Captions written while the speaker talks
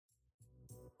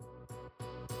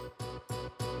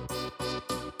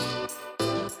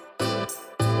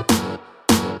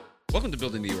Welcome to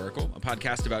Building the Oracle, a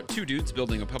podcast about two dudes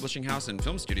building a publishing house and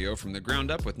film studio from the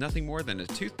ground up with nothing more than a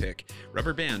toothpick,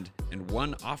 rubber band, and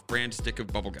one off-brand stick of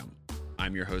bubblegum.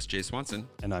 I'm your host, Jay Swanson.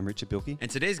 And I'm Richard Bilkey. And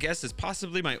today's guest is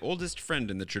possibly my oldest friend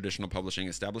in the traditional publishing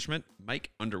establishment, Mike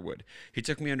Underwood. He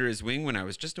took me under his wing when I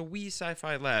was just a wee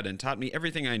sci-fi lad and taught me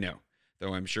everything I know,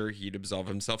 though I'm sure he'd absolve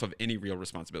himself of any real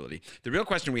responsibility. The real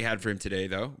question we had for him today,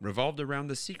 though, revolved around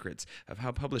the secrets of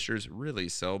how publishers really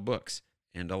sell books,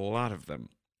 and a lot of them.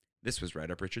 This was right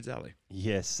up Richard's alley.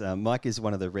 Yes, Mike is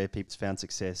one of the rare people who's found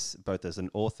success both as an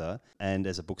author and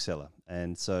as a bookseller.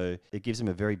 And so it gives him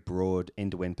a very broad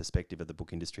end-to-end perspective of the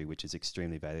book industry, which is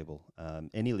extremely valuable.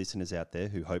 Any listeners out there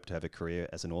who hope to have a career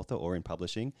as an author or in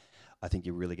publishing, I think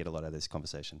you really get a lot out of this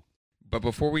conversation. But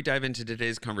before we dive into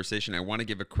today's conversation, I want to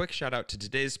give a quick shout out to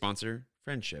today's sponsor,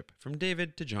 Friendship. From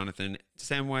David to Jonathan, to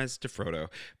Samwise to Frodo,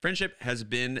 Friendship has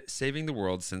been saving the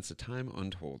world since a time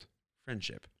untold.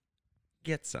 Friendship.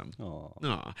 Get some.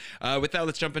 Aw. With that,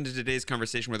 let's jump into today's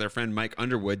conversation with our friend Mike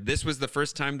Underwood. This was the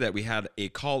first time that we had a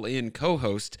call-in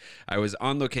co-host. I was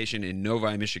on location in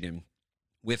Novi, Michigan,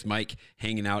 with Mike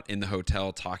hanging out in the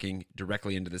hotel, talking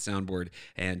directly into the soundboard.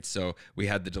 And so we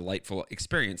had the delightful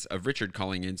experience of Richard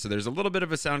calling in. So there's a little bit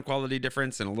of a sound quality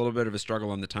difference and a little bit of a struggle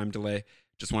on the time delay.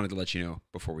 Just wanted to let you know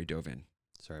before we dove in.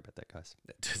 Sorry about that, guys.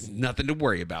 There's nothing to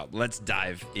worry about. Let's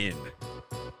dive in.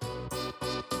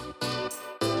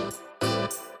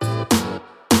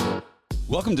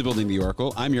 Welcome to Building the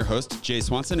Oracle. I'm your host, Jay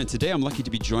Swanson, and today I'm lucky to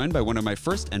be joined by one of my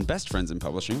first and best friends in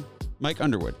publishing, Mike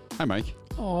Underwood. Hi, Mike.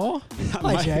 Oh,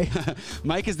 hi, Jay.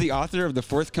 Mike is the author of the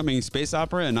forthcoming space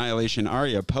opera Annihilation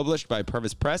Aria, published by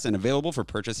Purvis Press and available for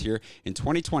purchase here in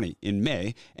 2020 in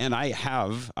May. And I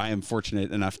am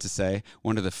fortunate enough to say,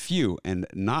 one of the few and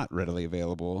not readily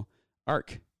available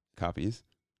ARC copies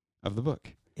of the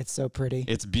book. It's so pretty.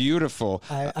 It's beautiful.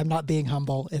 I'm not being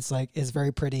humble. It's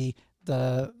very pretty.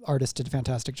 The artist did a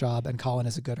fantastic job, and Colin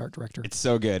is a good art director. It's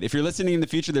so good. If you're listening in the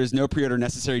future, there's no pre-order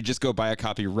necessary. Just go buy a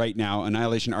copy right now.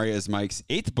 Annihilation Aria is Mike's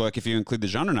 8th book, if you include the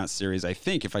Genrenauts series, I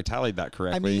think, if I tallied that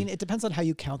correctly. I mean, it depends on how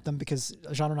you count them, because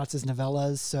Genrenauts is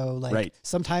novellas, so right.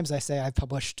 Sometimes I say I've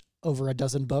published over a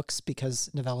dozen books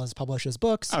because Novellas publishes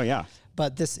books. Oh, yeah.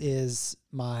 But this is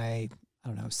my,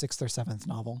 6th or 7th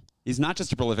novel. He's not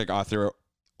just a prolific author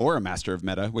or a master of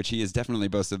meta, which he is definitely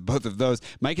both of those.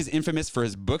 Mike is infamous for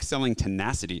his book-selling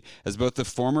tenacity as both the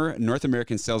former North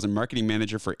American sales and marketing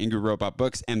manager for Ingrid Robot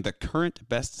Books and the current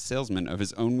best salesman of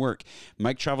his own work.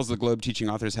 Mike travels the globe teaching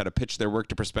authors how to pitch their work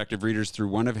to prospective readers through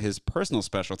one of his personal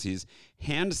specialties,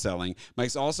 hand selling.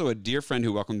 Mike's also a dear friend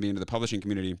who welcomed me into the publishing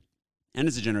community and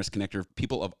is a generous connector of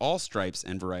people of all stripes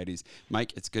and varieties.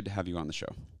 Mike, it's good to have you on the show.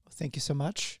 Thank you so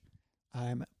much.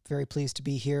 I'm very pleased to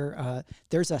be here.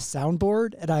 There's a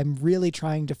soundboard, and I'm really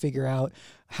trying to figure out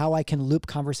how I can loop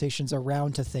conversations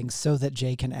around to things so that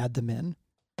Jay can add them in.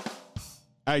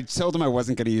 I told him I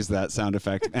wasn't going to use that sound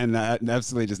effect, and that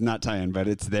absolutely does not tie in, but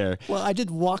it's there. Well, I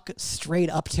did walk straight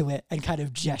up to it and kind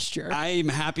of gesture. I'm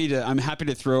happy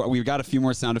to throw, we've got a few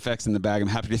more sound effects in the bag. I'm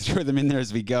happy to throw them in there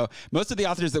as we go. Most of the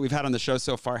authors that we've had on the show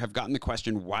so far have gotten the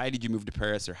question, why did you move to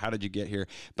Paris, or how did you get here?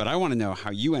 But I want to know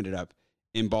how you ended up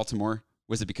in Baltimore.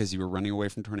 Was it because you were running away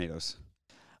from tornadoes?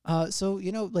 So,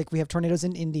 we have tornadoes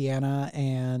in Indiana,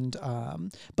 and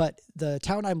but the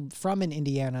town I'm from in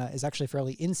Indiana is actually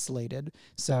fairly insulated.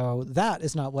 So that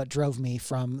is not what drove me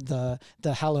from the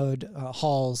hallowed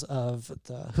halls of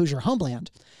the Hoosier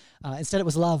homeland. Instead, it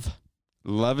was love.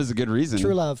 Love is a good reason.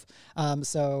 True love.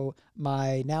 So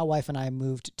my now wife and I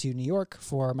moved to New York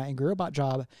for my Ingrid Robot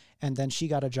job, and then she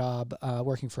got a job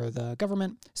working for the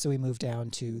government. So we moved down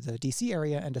to the D.C.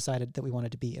 area and decided that we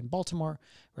wanted to be in Baltimore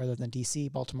rather than D.C.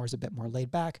 Baltimore's a bit more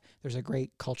laid back. There's a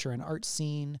great culture and art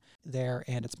scene there,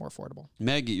 and it's more affordable.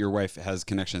 Meg, your wife, has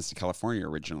connections to California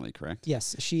originally, correct?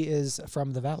 Yes, she is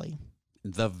from the Valley.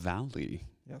 The Valley.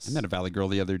 Yes. I met a Valley girl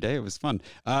the other day. It was fun.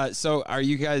 So are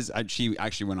you guys, she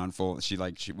actually went on full, as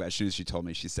soon as she told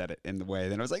me, she said it in the way,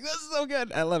 then I was like, this is so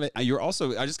good. I love it. You're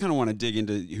also, I just kind of want to dig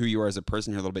into who you are as a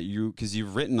person here a little bit. Because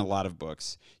you've written a lot of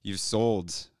books. You've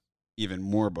sold even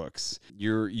more books.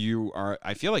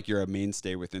 I feel like you're a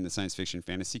mainstay within the science fiction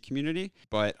fantasy community,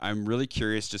 but I'm really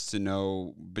curious just to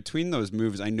know, between those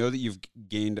moves, I know that you've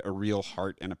gained a real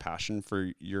heart and a passion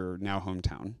for your now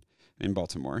hometown in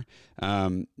Baltimore.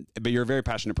 But you're a very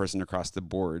passionate person across the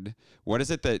board. What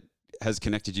is it that has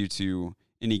connected you to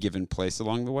any given place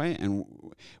along the way?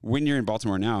 And when you're in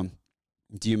Baltimore now,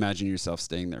 do you imagine yourself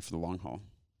staying there for the long haul?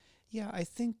 Yeah, I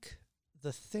think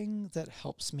the thing that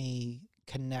helps me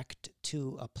connect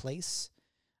to a place,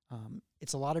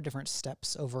 it's a lot of different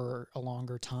steps over a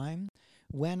longer time.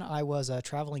 When I was a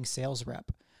traveling sales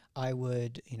rep, I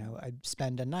would, I'd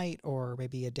spend a night or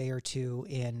maybe a day or two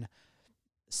in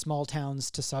small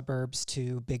towns to suburbs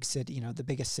to big city, the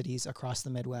biggest cities across the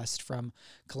Midwest, from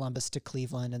Columbus to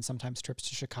Cleveland, and sometimes trips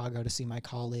to Chicago to see my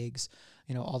colleagues,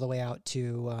 all the way out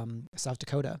to South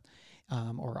Dakota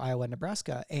or Iowa,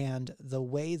 Nebraska. And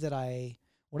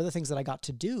one of the things that I got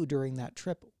to do during that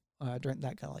trip, during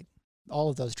that all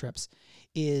of those trips,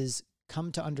 is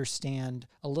come to understand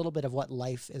a little bit of what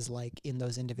life is like in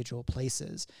those individual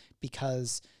places,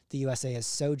 because the USA is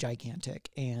so gigantic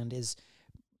and is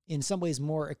in some ways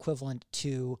more equivalent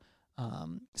to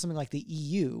something like the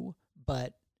EU,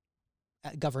 but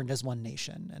governed as one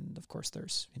nation. And of course,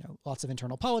 there's lots of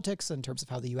internal politics in terms of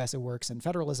how the USA works and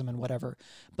federalism and whatever.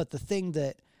 But the thing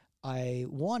that I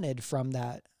wanted from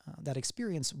that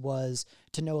experience was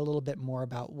to know a little bit more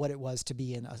about what it was to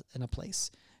be in a place.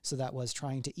 So that was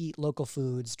trying to eat local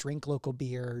foods, drink local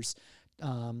beers.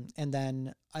 And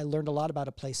then I learned a lot about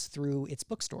a place through its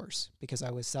bookstores, because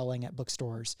I was selling at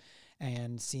bookstores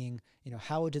and seeing,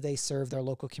 how do they serve their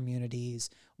local communities?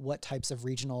 What types of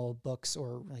regional books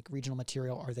or regional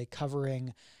material are they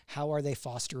covering? How are they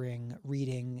fostering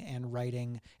reading and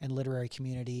writing and literary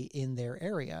community in their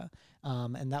area?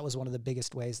 And that was one of the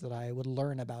biggest ways that I would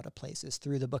learn about a place, is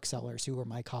through the booksellers who were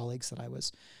my colleagues that I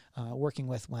was working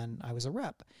with when I was a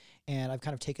rep. And I've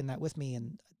kind of taken that with me.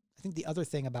 And I think the other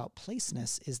thing about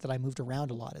placeness is that I moved around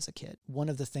a lot as a kid. One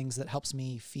of the things that helps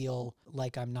me feel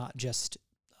like I'm not just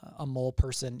a mole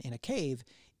person in a cave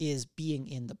is being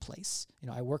in the place.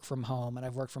 I work from home, and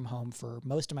I've worked from home for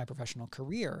most of my professional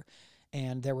career.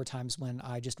 And there were times when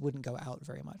I just wouldn't go out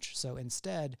very much. So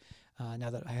instead, now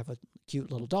that I have a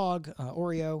cute little dog,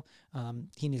 Oreo,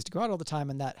 he needs to go out all the time,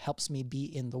 and that helps me be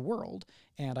in the world.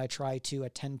 And I try to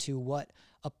attend to what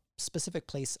a specific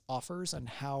place offers and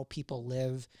how people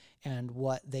live and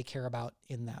what they care about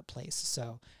in that place.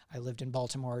 So I lived in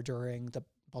Baltimore during the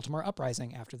Baltimore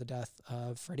uprising after the death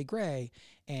of Freddie Gray,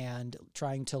 and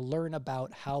trying to learn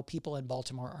about how people in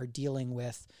Baltimore are dealing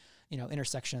with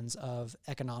intersections of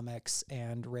economics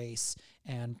and race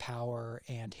and power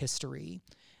and history,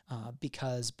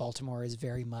 because Baltimore is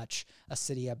very much a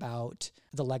city about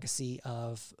the legacy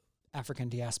of African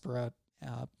diaspora,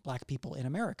 Black people in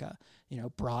America,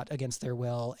 brought against their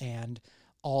will, and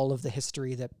all of the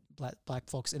history that Black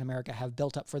folks in America have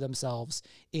built up for themselves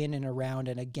in and around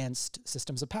and against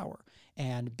systems of power,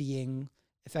 and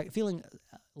feeling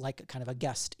like kind of a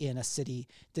guest in a city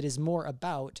that is more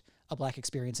about a Black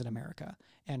experience in America,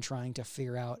 and trying to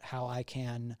figure out how I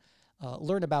can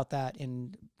learn about that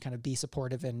and kind of be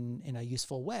supportive in a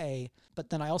useful way.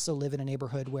 But then I also live in a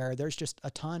neighborhood where there's just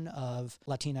a ton of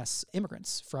Latinx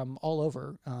immigrants from all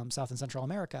over South and Central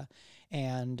America.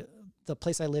 And the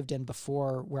place I lived in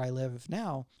before where I live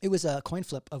now, it was a coin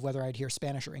flip of whether I'd hear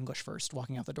Spanish or English first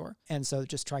walking out the door. And so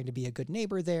just trying to be a good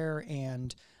neighbor there,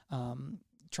 and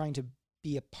trying to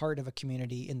be a part of a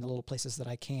community in the little places that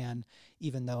I can,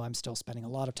 even though I'm still spending a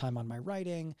lot of time on my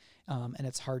writing, and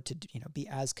it's hard to be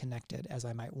as connected as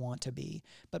I might want to be.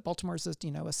 But Baltimore is just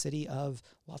a city of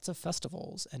lots of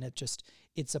festivals, and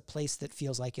it's a place that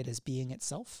feels like it is being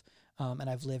itself.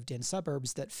 And I've lived in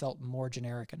suburbs that felt more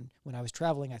generic. And when I was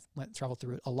traveling, I traveled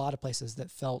through a lot of places that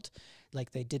felt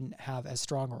like they didn't have as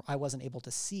strong, or I wasn't able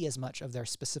to see as much of their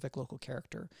specific local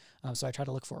character. So I try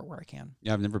to look for it where I can.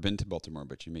 Yeah, I've never been to Baltimore,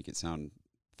 but you make it sound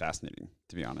fascinating,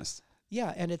 to be honest.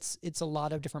 Yeah, and it's a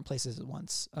lot of different places at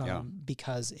once,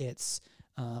 because it's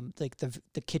like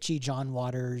the kitschy John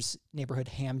Waters neighborhood,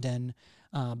 Hamden,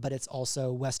 but it's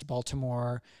also West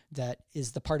Baltimore, that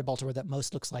is the part of Baltimore that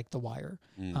most looks like The Wire.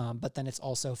 But then it's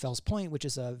also Fells Point, which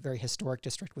is a very historic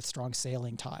district with strong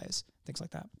sailing ties, things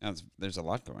like that. There's a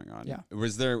lot going on. Yeah.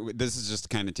 This is just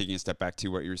kind of taking a step back to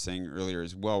what you were saying earlier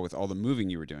as well, with all the moving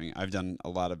you were doing. I've done a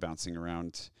lot of bouncing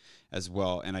around as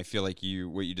well, and I feel like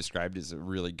what you described is a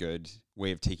really good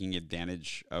way of taking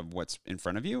advantage of what's in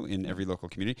front of you in every local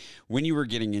community. When you were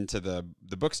getting into the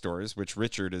bookstores, which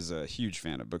Richard is a huge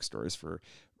fan of bookstores for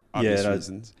obvious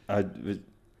reasons. I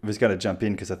was going to jump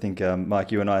in because I think,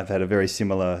 Mike, you and I have had a very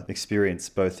similar experience,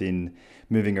 both in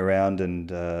moving around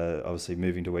and obviously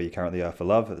moving to where you currently are for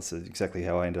love. That's exactly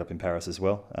how I ended up in Paris as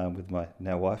well, with my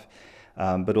now wife.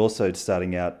 But also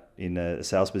starting out in a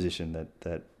sales position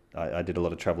that I did a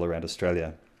lot of travel around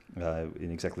Australia in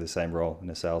exactly the same role, in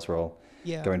a sales role,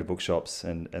 going to bookshops.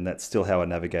 And that's still how I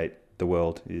navigate the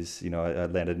world is, I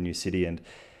land at a new city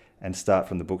and start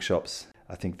from the bookshops.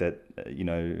 I think that,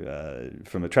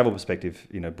 from a travel perspective,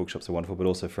 bookshops are wonderful, but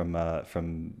also from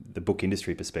the book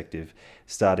industry perspective,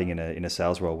 starting in a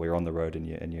sales role where you're on the road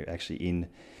and you're actually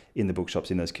in the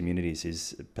bookshops in those communities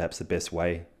is perhaps the best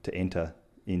way to enter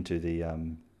into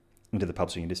the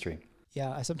publishing industry.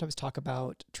 Yeah, I sometimes talk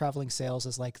about traveling sales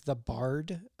as like the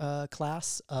Bard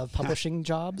class of publishing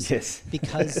jobs. Yes.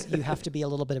 Because you have to be a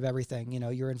little bit of everything. You know,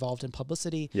 you're involved in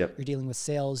publicity, Yep. you're dealing with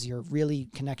sales, you're really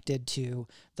connected to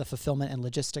the fulfillment and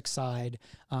logistics side.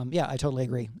 Yeah, I totally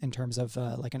agree in terms of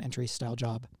like an entry style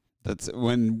job. That's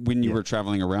when you were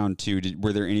traveling around too.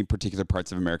 Were there any particular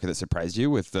parts of America that surprised you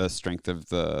with the strength of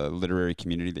the literary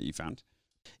community that you found?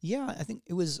 Yeah, I think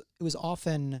it was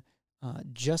often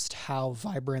just how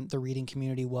vibrant the reading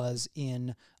community was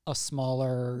in a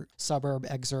smaller suburb,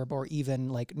 exurb, or even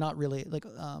like not really like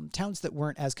towns that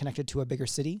weren't as connected to a bigger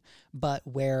city, but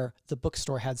where the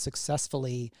bookstore had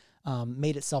successfully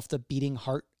made itself the beating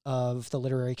heart of the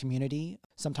literary community,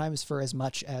 sometimes for as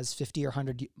much as 50 or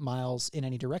 100 miles in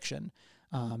any direction,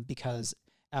 because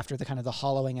after the kind of the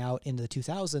hollowing out in the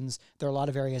 2000s, there are a lot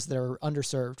of areas that are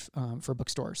underserved for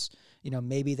bookstores. You know,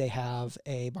 maybe they have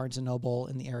a Barnes & Noble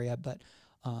in the area, but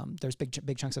there's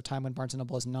big chunks of time when Barnes &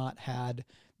 Noble has not had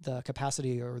the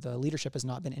capacity, or the leadership has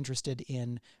not been interested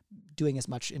in doing as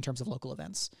much in terms of local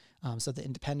events. So the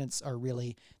independents are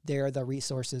really, they're the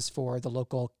resources for the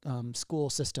local school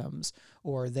systems,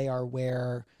 or they are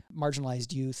where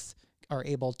marginalized youth are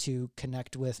able to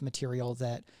connect with material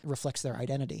that reflects their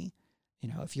identity. You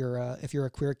know, if you're a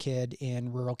queer kid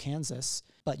in rural Kansas,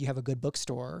 but you have a good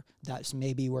bookstore, that's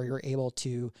maybe where you're able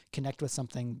to connect with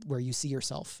something where you see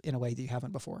yourself in a way that you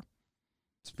haven't before.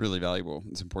 It's really valuable.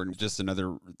 It's important. Just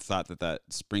another thought that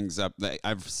springs up.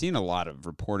 I've seen a lot of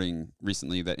reporting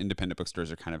recently that independent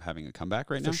bookstores are kind of having a comeback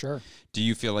right now. For sure. Do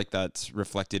you feel like that's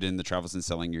reflected in the travels and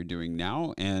selling you're doing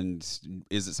now? And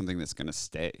is it something that's going to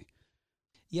stay?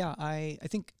 Yeah, I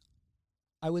think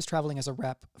I was traveling as a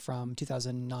rep from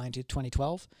 2009 to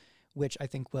 2012, which I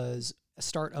think was a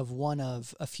start of one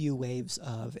of a few waves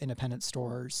of independent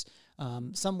stores.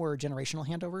 Some were generational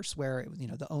handovers where, you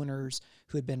know, the owners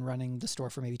who had been running the store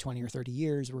for maybe 20 or 30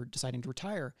 years were deciding to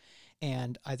retire,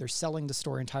 and either selling the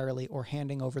store entirely or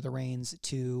handing over the reins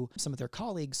to some of their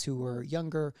colleagues who were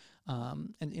younger.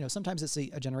 And, you know, sometimes it's a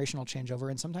generational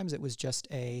changeover, and sometimes it was just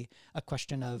a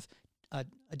question of a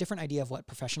different idea of what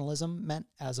professionalism meant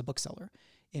as a bookseller,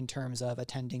 in terms of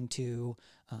attending to,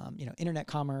 internet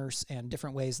commerce and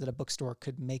different ways that a bookstore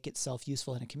could make itself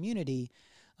useful in a community,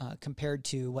 compared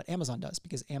to what Amazon does,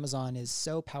 because Amazon is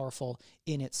so powerful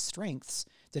in its strengths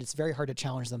that it's very hard to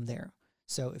challenge them there.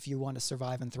 So if you want to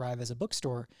survive and thrive as a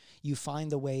bookstore, you find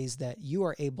the ways that you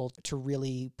are able to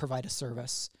really provide a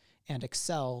service and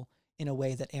excel in a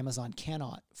way that Amazon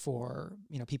cannot for,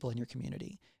 you know, people in your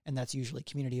community. And that's usually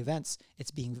community events. It's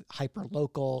being hyper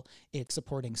local, it's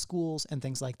supporting schools and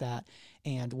things like that.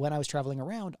 And when I was traveling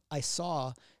around, I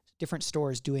saw different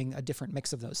stores doing a different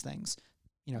mix of those things.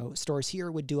 You know, stores here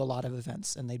would do a lot of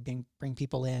events, and they'd bring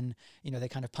people in, you know, they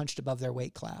kind of punched above their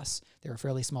weight class. They were a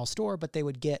fairly small store, but they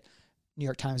would get New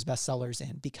York Times bestsellers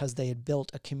in because they had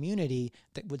built a community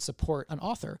that would support an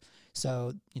author.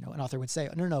 So, you know, an author would say,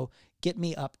 no, get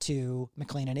me up to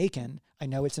McLean and Aiken. I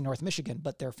know it's in North Michigan,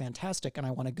 but they're fantastic and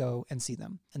I want to go and see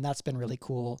them. And that's been really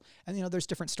cool. And, you know, there's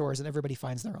different stores and everybody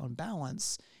finds their own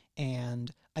balance.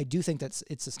 And I do think that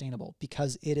it's sustainable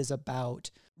because it is about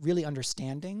really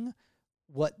understanding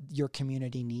what your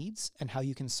community needs and how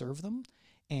you can serve them.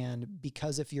 And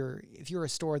because if you're a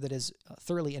store that is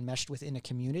thoroughly enmeshed within a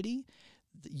community,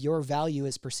 your value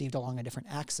is perceived along a different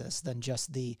axis than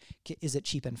just is it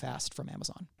cheap and fast from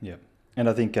Amazon. Yeah. And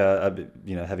I think,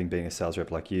 having been a sales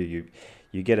rep like you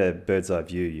get a bird's eye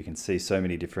view. You can see so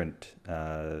many different,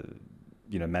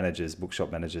 managers,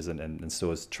 bookshop managers and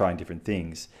stores trying different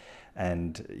things.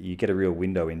 And you get a real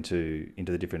window into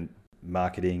the different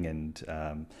marketing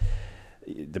and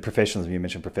the professionalism. You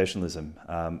mentioned professionalism.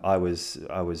 I was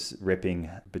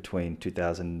repping between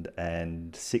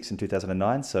 2006 and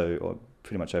 2009, so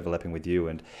pretty much overlapping with you.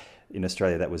 And in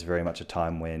Australia, that was very much a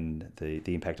time when the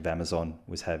impact of Amazon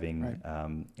was having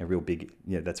a real big.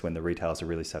 That's when the retailers are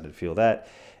really starting to feel that.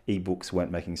 Ebooks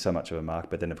weren't making so much of a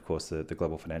mark, but then of course the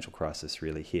global financial crisis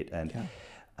really hit. And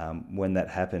when that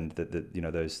happened,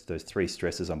 those three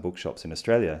stresses on bookshops in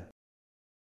Australia,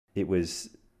 it was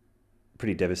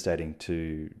pretty devastating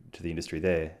to the industry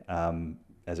there,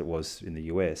 as it was in the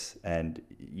US. And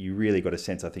you really got a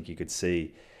sense, I think you could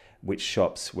see which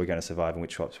shops were going to survive and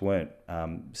which shops weren't,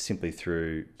 simply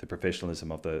through the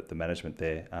professionalism of the management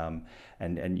there.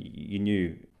 And you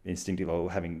knew instinctively,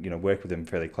 or having worked with them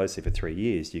fairly closely for 3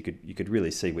 years, you could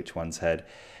really see which ones had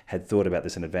thought about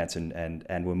this in advance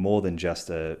and were more than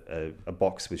just a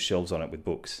box with shelves on it with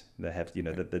books. They have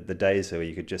the days where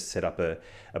you could just set up a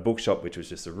bookshop which was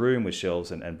just a room with shelves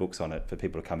and books on it for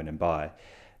people to come in and buy.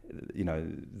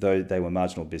 Though they were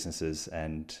marginal businesses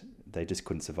and they just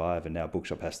couldn't survive, and now a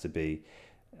bookshop has to be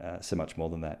so much more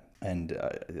than that. And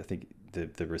I think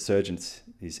the resurgence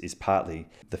is partly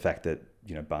the fact that,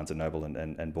 you know, Barnes & Noble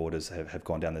and Borders have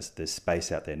gone down this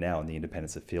space out there now, and the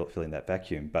independents are filling that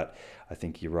vacuum. But I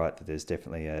think you're right that there's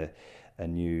definitely a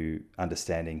new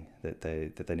understanding that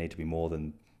they need to be more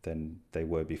than they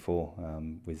were before.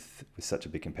 With such a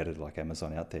big competitor like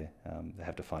Amazon out there, they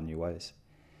have to find new ways.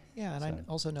 Yeah, and I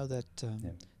also know that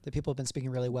that people have been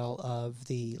speaking really well of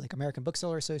the American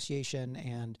Bookseller Association,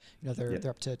 and you know they're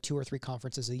up to 2 or 3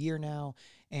 conferences a year now,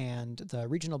 and the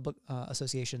regional book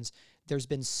associations. There's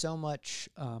been so much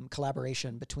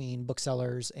collaboration between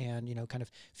booksellers and, you know, kind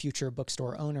of future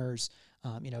bookstore owners.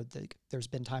 There's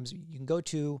been times you can go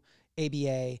to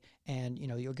ABA and, you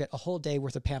know, you'll get a whole day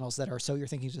worth of panels that are, so you're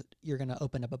thinking you're going to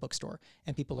open up a bookstore,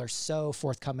 and people are so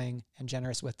forthcoming and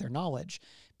generous with their knowledge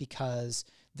because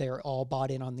they're all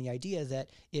bought in on the idea that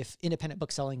if independent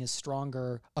bookselling is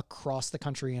stronger across the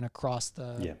country and across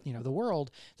the the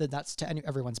world, then that's to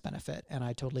everyone's benefit. And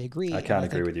I totally agree. I can't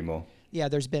agree with you more. Yeah,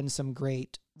 there's been some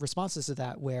great responses to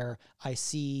that where I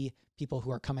see people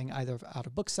who are coming either out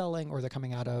of bookselling or they're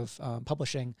coming out of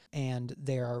publishing, and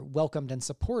they are welcomed and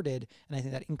supported. And I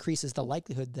think that increases the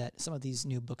likelihood that some of these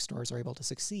new bookstores are able to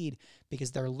succeed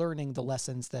because they're learning the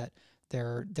lessons that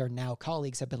their now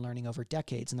colleagues have been learning over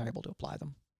decades, and they're able to apply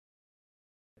them.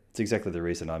 It's exactly the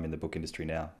reason I'm in the book industry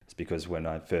now. It's because when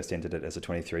I first entered it as a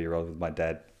 23-year-old with my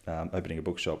dad opening a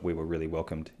bookshop, we were really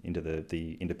welcomed into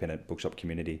the independent bookshop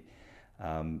community.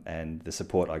 And the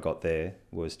support I got there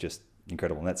was just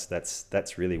incredible. And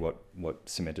that's really what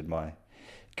cemented my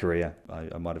career.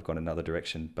 I might have gone another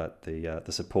direction, but the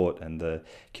support and the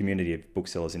community of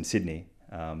booksellers in Sydney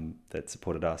that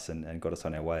supported us and got us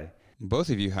on our way. Both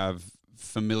of you have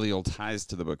familial ties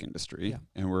to the book industry,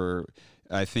 and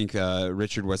I think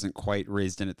Richard wasn't quite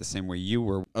raised in it the same way you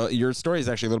were. Your story is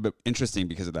actually a little bit interesting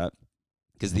because of that,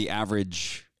 because the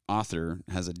average author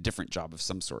has a different job of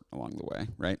some sort along the way,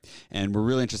 right? And we're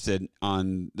really interested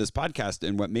on this podcast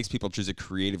in what makes people choose a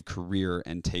creative career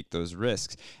and take those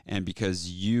risks. And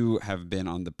because you have been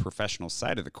on the professional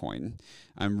side of the coin,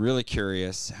 I'm really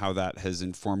curious how that has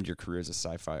informed your career as a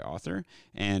sci-fi author,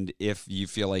 and if you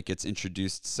feel like it's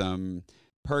introduced some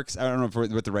perks. I don't know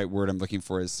what the right word I'm looking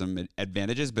for is, some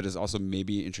advantages, but has also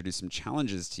maybe introduced some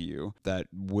challenges to you that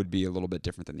would be a little bit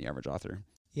different than the average author.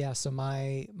 Yeah, so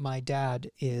my dad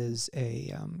is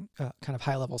a kind of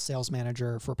high-level sales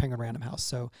manager for Penguin Random House.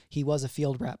 So he was a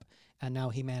field rep, and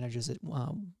now he manages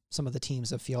some of the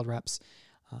teams of field reps.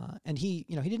 And he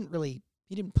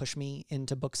didn't push me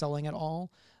into bookselling at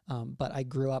all, but I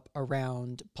grew up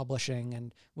around publishing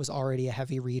and was already a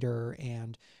heavy reader,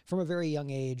 and from a very young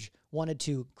age wanted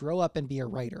to grow up and be a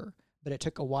writer. But it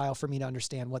took a while for me to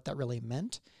understand what that really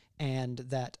meant, and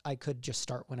that I could just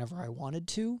start whenever I wanted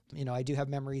to. You know, I do have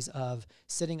memories of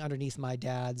sitting underneath my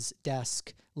dad's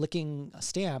desk, licking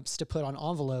stamps to put on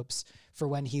envelopes for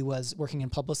when he was working in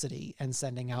publicity and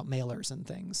sending out mailers and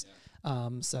things.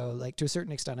 So like to a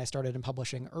certain extent, I started in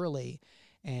publishing early,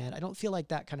 and I don't feel like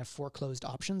that kind of foreclosed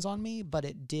options on me, but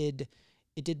it did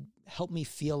help me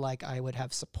feel like I would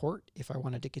have support if I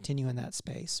wanted to continue in that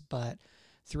space. But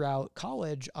throughout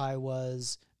college, I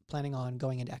was planning on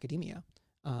going into academia.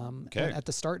 And at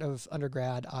the start of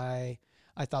undergrad, I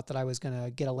thought that I was going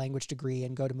to get a language degree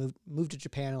and go to move to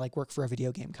Japan and like work for a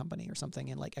video game company or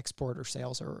something and like export or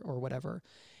sales or whatever.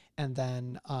 And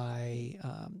then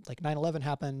 9/11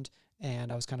 happened,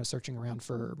 and I was kind of searching around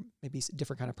for maybe a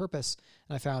different kind of purpose.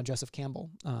 And I found Joseph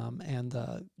Campbell and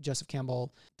the Joseph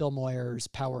Campbell, Bill Moyer's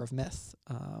Power of Myth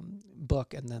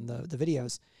book, and then the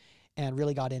videos, and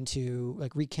really got into,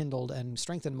 like, rekindled and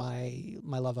strengthened my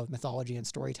love of mythology and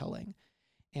storytelling.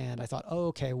 And I thought,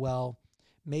 okay, well,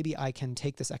 maybe I can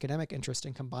take this academic interest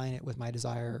and combine it with my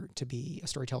desire to be a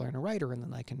storyteller and a writer, and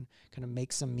then I can kind of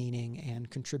make some meaning and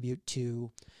contribute to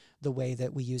the way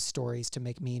that we use stories to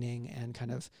make meaning and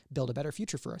kind of build a better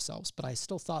future for ourselves. But I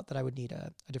still thought that I would need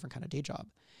a different kind of day job.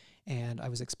 And I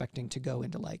was expecting to go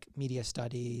into like media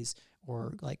studies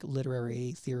or like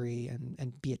literary theory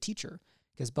and be a teacher,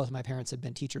 because both of my parents had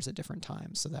been teachers at different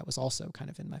times. So that was also kind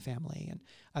of in my family. And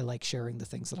I like sharing the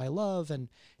things that I love, and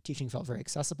teaching felt very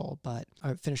accessible. But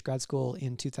I finished grad school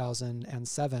in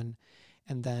 2007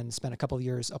 and then spent a couple of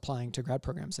years applying to grad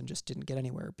programs and just didn't get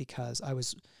anywhere, because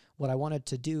what I wanted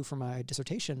to do for my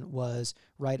dissertation was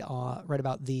write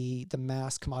about the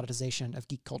mass commoditization of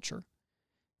geek culture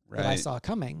that I saw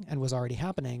coming and was already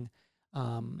happening.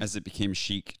 As it became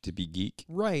chic to be geek.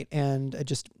 Right. And it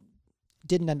just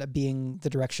didn't end up being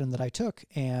the direction that I took.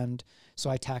 And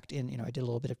so I tacked in, I did a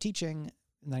little bit of teaching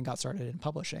and then got started in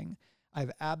publishing.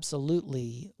 I've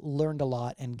absolutely learned a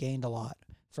lot and gained a lot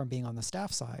from being on the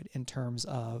staff side in terms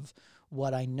of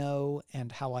what I know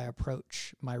and how I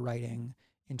approach my writing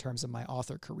in terms of my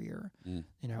author career. You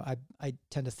know, I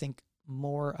tend to think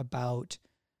more about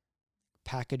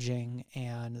packaging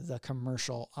and the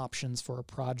commercial options for a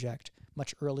project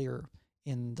much earlier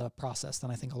in the process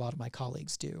than I think a lot of my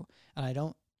colleagues do.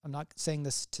 And I'm not saying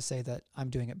this to say that I'm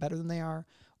doing it better than they are,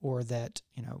 or that,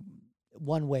 you know,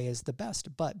 one way is the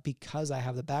best, but because I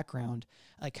have the background,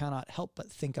 I cannot help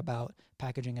but think about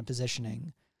packaging and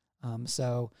positioning.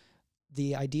 So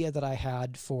the idea that I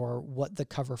had for what the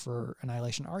cover for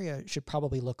Annihilation Aria should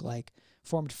probably look like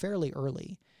formed fairly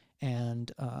early.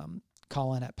 And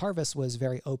Colin at Parvis was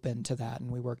very open to that, and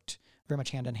we worked very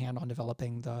much hand in hand on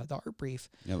developing the art brief.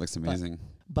 Yeah, it looks amazing.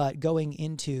 But going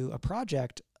into a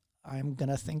project, I'm going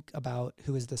to think about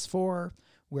who is this for?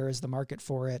 Where is the market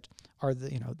for it? Are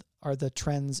the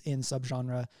trends in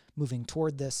subgenre moving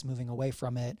toward this, moving away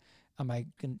from it? Am I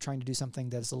trying to do something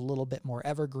that's a little bit more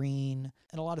evergreen,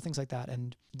 and a lot of things like that?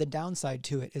 And the downside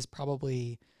to it is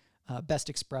probably best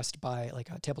expressed by like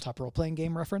a tabletop role-playing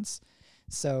game reference.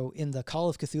 So in the Call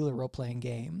of Cthulhu role-playing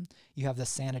game, you have the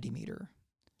sanity meter.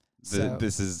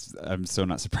 I'm so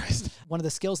not surprised. One of the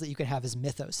skills that you can have is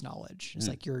mythos knowledge. It's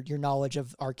like your knowledge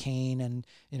of arcane and,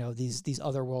 you know, these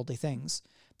otherworldly things.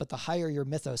 But the higher your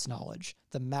mythos knowledge,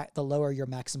 the lower your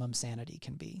maximum sanity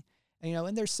can be. And, you know,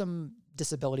 and there's some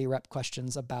disability rep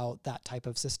questions about that type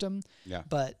of system. Yeah.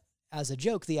 But as a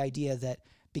joke, the idea that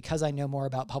because I know more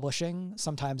about publishing,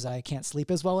 sometimes I can't sleep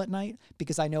as well at night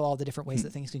because I know all the different ways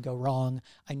that things can go wrong.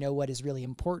 I know what is really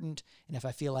important. And if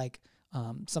I feel like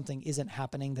something isn't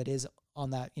happening that is on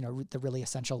that, you know, the really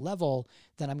essential level,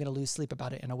 then I'm going to lose sleep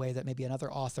about it in a way that maybe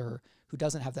another author who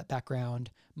doesn't have that background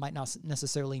might not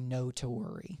necessarily know to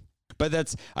worry.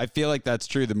 But I feel like that's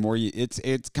true. The more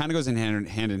it kind of goes hand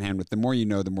in hand with the more you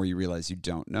know, the more you realize you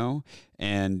don't know.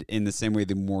 And in the same way,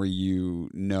 the more you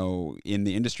know in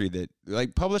the industry that,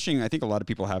 like publishing, I think a lot of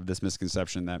people have this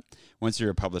misconception that once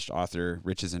you're a published author,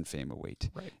 riches and fame await.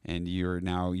 Right. And you're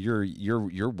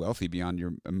wealthy beyond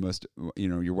your most, you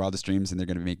know, your wildest dreams, and they're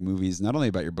going to make movies not only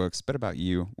about your books, but about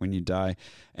you when you die.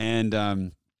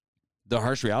 And the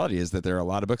harsh reality is that there are a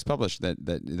lot of books published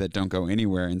that don't go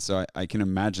anywhere. And so I can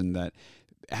imagine that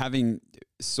having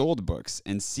sold books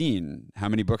and seen how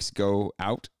many books go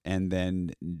out and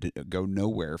then go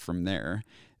nowhere from there,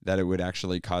 that it would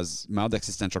actually cause mild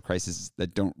existential crises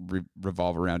that don't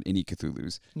revolve around any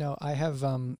Cthulhu's. No, I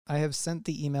have sent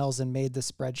the emails and made the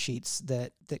spreadsheets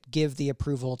that give the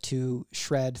approval to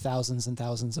shred thousands and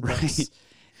thousands of books. Right.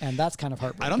 And that's kind of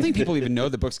heartbreaking. I don't think people even know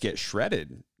the books get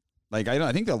shredded. Like,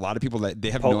 I think a lot of people that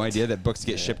they have no idea that books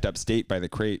get shipped upstate by the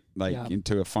crate,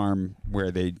 into a farm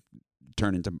where they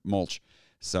turn into mulch.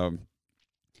 So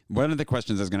one of the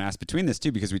questions I was going to ask between this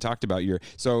too, because we talked about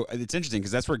so it's interesting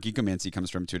because that's where geekomancy comes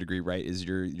from to a degree, right? Is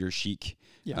your chic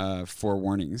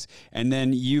forewarnings. And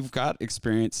then you've got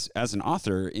experience as an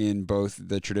author in both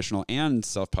the traditional and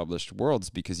self-published worlds,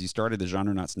 because you started the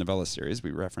Genrenauts novella series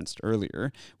we referenced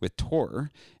earlier with Tor,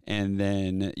 and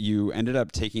then you ended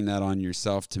up taking that on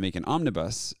yourself to make an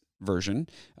omnibus version,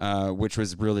 which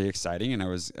was really exciting, and I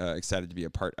was excited to be a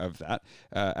part of that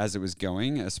as it was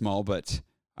going. A small, but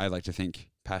I like to think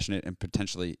passionate and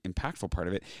potentially impactful part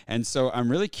of it. And so I'm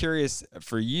really curious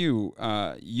for you.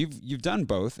 You've done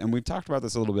both, and we've talked about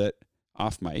this a little bit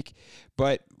off mic,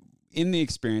 but in the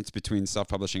experience between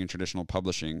self-publishing and traditional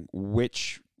publishing,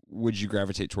 which would you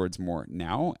gravitate towards more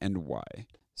now, and why?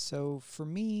 So for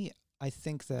me, I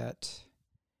think that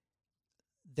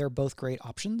they're both great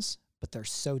options, but they're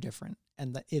so different.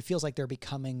 And it feels like they're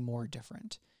becoming more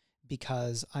different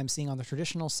because I'm seeing on the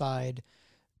traditional side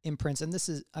imprints, and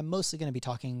I'm mostly going to be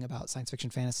talking about science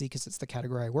fiction fantasy because it's the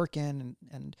category I work in,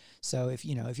 and so if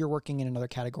you're working in another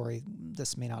category,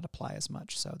 this may not apply as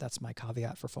much. So that's my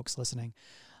caveat for folks listening.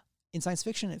 In science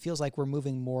fiction, it feels like we're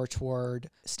moving more toward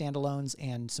standalones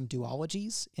and some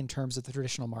duologies in terms of the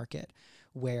traditional market,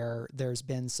 where there's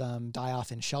been some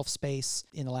die-off in shelf space.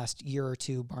 In the last year or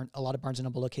two, a lot of Barnes &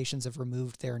 Noble locations have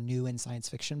removed their new in science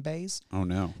fiction bays. Oh,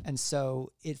 no. And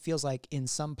so it feels like in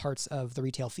some parts of the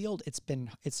retail field, it's been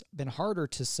harder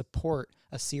to support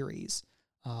a series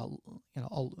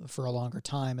for a longer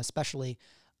time, especially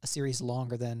a series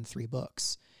longer than 3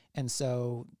 books. And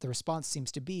so the response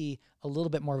seems to be a little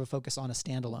bit more of a focus on a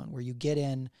standalone, where you get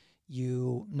in,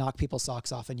 you knock people's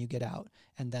socks off, and you get out.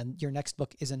 And then your next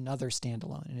book is another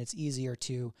standalone, and it's easier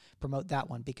to promote that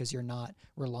one because you're not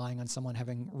relying on someone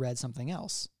having read something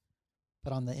else.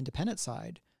 But on the independent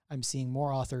side, I'm seeing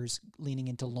more authors leaning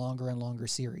into longer and longer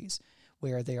series,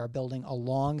 where they are building a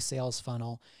long sales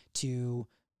funnel to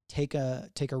take a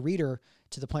reader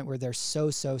to the point where they're so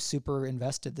super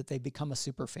invested that they become a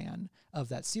super fan of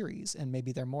that series. And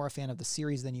maybe they're more a fan of the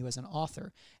series than you as an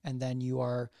author. And then you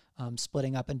are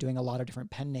splitting up and doing a lot of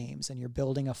different pen names, and you're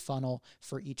building a funnel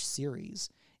for each series.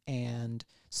 And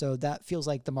so that feels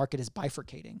like the market is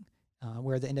bifurcating,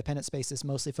 where the independent space is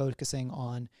mostly focusing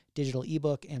on digital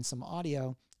ebook and some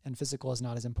audio, and physical is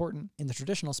not as important. In the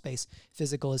traditional space,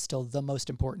 physical is still the most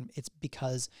important. It's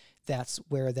because that's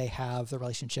where they have the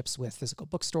relationships with physical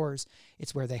bookstores.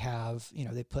 It's where they have,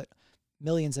 they put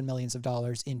millions and millions of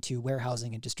dollars into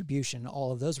warehousing and distribution,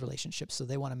 all of those relationships. So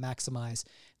they want to maximize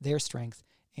their strength,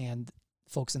 and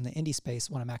folks in the indie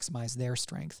space want to maximize their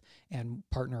strength and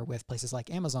partner with places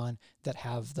like Amazon that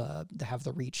have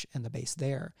the reach and the base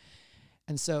there.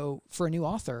 And so for a new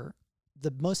author,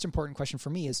 the most important question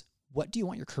for me is, what do you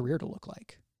want your career to look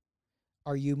like?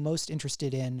 Are you most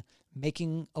interested in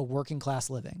making a working class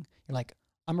living? You're like,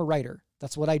 I'm a writer.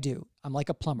 That's what I do. I'm like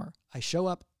a plumber. I show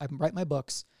up, I write my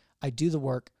books, I do the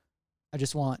work. I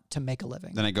just want to make a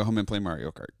living. Then I go home and play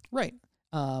Mario Kart. Right.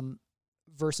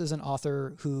 Versus an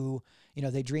author who,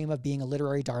 they dream of being a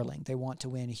literary darling. They want to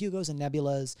win Hugos and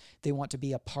Nebulas. They want to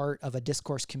be a part of a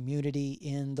discourse community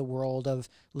in the world of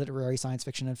literary science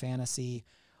fiction and fantasy.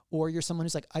 Or you're someone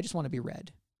who's like, I just want to be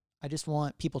read. I just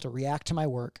want people to react to my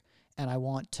work, and I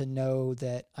want to know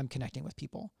that I'm connecting with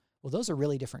people. Well, those are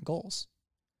really different goals.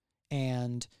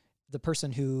 And the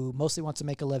person who mostly wants to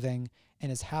make a living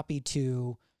and is happy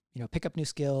to, pick up new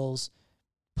skills,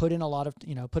 put in a lot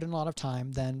of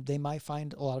time, then they might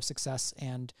find a lot of success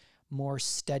and more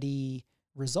steady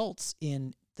results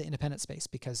in the independent space,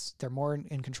 because they're more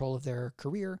in control of their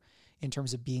career in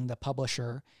terms of being the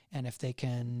publisher. And if they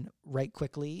can write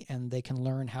quickly and they can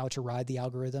learn how to ride the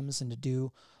algorithms and to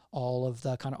do all of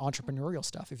the kind of entrepreneurial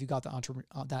stuff, if you got that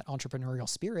entrepreneurial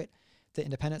spirit, the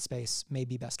independent space may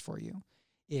be best for you.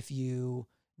 If you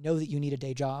know that you need a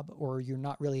day job, or you're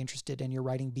not really interested in your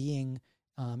writing being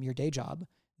your day job,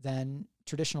 then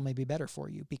traditional may be better for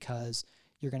you, because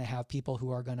you're going to have people who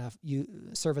are going to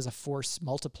serve as a force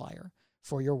multiplier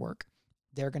for your work.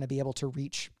 They're going to be able to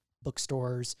reach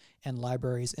bookstores and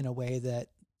libraries in a way that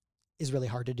is really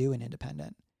hard to do in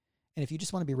independent. And if you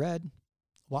just want to be read,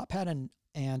 Wattpad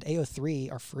and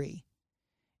AO3 are free.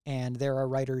 And there are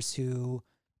writers who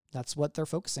that's what they're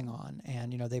focusing on.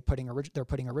 And, they're putting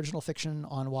original fiction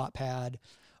on Wattpad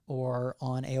or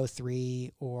on AO3,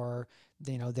 or,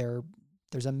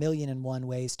 there's a million and one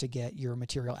ways to get your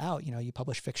material out. You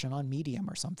publish fiction on Medium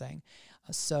or something.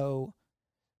 So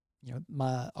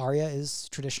my Aria is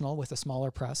traditional with a smaller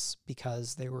press,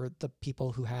 because they were the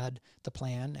people who had the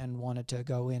plan and wanted to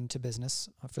go into business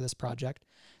for this project.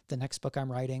 The next book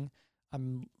I'm writing,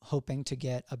 I'm hoping to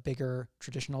get a bigger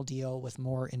traditional deal with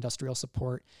more industrial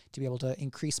support to be able to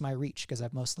increase my reach, because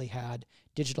I've mostly had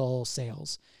digital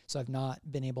sales. So I've not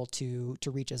been able to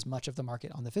reach as much of the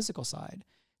market on the physical side.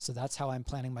 So that's how I'm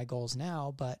planning my goals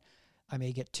now, but I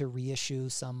may get to reissue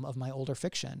some of my older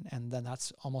fiction, and then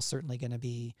that's almost certainly going to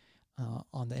be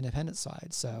on the independent side.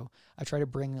 So I try to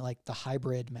bring like the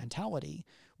hybrid mentality,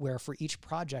 where for each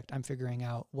project I'm figuring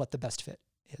out what the best fit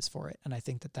is for it. And I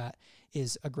think that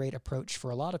is a great approach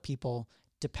for a lot of people,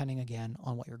 depending again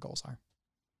on what your goals are.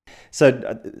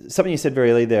 So something you said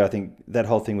very early there, I think that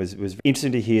whole thing was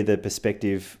interesting to hear the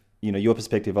perspective, your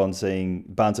perspective on seeing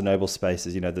Barnes & Noble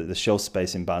spaces, the shelf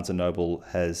space in Barnes & Noble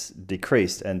has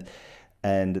decreased, and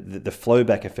the flow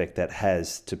back effect that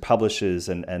has to publishers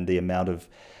and the amount of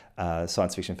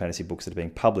science fiction fantasy books that are being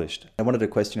published. I wanted to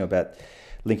question about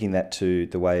linking that to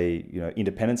the way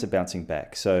independents are bouncing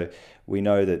back. So we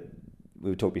know that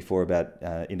we talked before about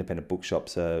independent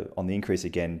bookshops are on the increase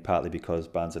again, partly because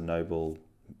Barnes & Noble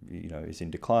is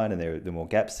in decline and there are more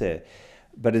gaps there.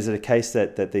 But is it a case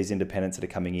that these independents that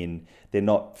are coming in, they're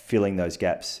not filling those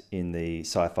gaps in the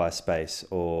sci-fi space,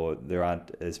 or there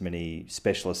aren't as many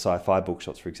specialist sci-fi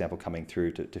bookshops, for example, coming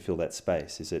through to fill that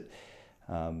space? Is it?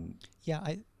 I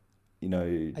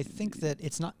think that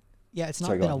it's not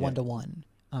been a one-to-one.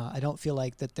 I don't feel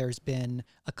like that there's been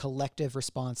a collective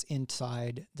response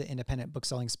inside the independent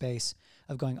bookselling space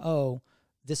of going, oh,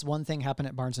 this one thing happened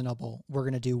at Barnes & Noble, we're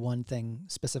going to do one thing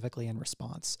specifically in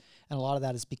response. And a lot of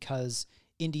that is because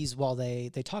indies, while they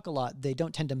talk a lot, they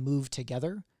don't tend to move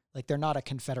together. Like, they're not a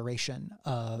confederation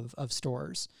of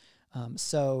stores.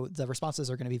 So the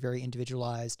responses are going to be very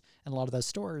individualized. And a lot of those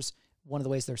stores, one of the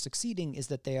ways they're succeeding is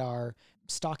that they are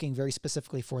stocking very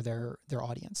specifically for their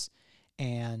audience.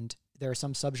 And there are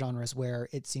some subgenres where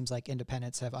it seems like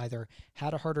independents have either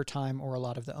had a harder time, or a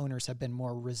lot of the owners have been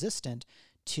more resistant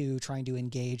to trying to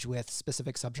engage with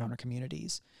specific subgenre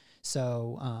communities.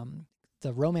 So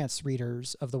the romance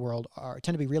readers of the world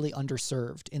tend to be really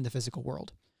underserved in the physical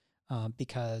world.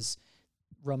 because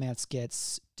romance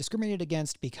gets discriminated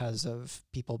against because of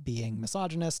people being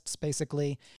misogynists,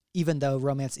 basically, even though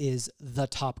romance is the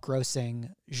top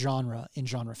grossing genre in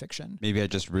genre fiction. Maybe I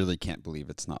just really can't believe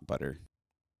it's not butter.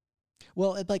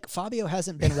 Well, like Fabio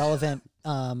hasn't been relevant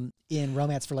in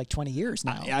romance for like 20 years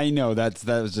now. I know that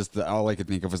was just all I could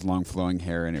think of was long flowing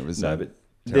hair, and it was no, but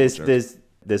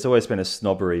there's always been a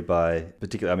snobbery by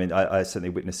particular. I mean, I certainly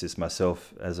witnessed this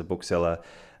myself as a bookseller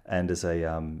and as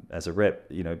a rep.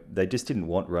 You know, they just didn't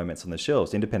want romance on the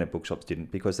shelves. Independent bookshops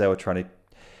didn't, because they were trying to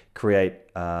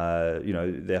create,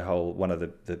 their whole, one of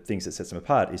the things that sets them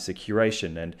apart is the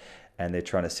curation, and they're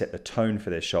trying to set the tone for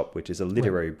their shop, which is a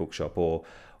literary bookshop or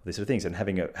these sort of things, and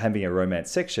having a romance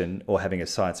section or having a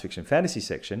science fiction fantasy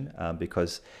section,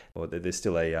 because there's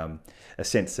still a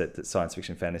sense that science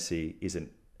fiction fantasy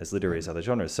isn't as literary as other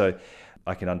genres. So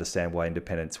I can understand why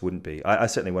independents wouldn't be. I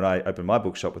certainly, when I opened my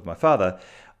bookshop with my father,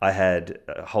 I had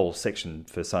a whole section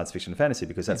for science fiction and fantasy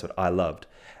because that's what I loved.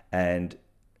 And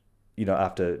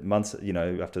after months,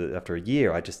 after a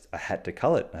year, I had to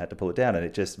cull it. I had to pull it down, and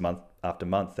it just month after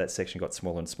month that section got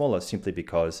smaller and smaller, simply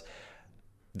because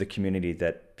the community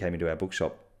that came into our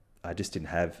bookshop, I just didn't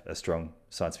have a strong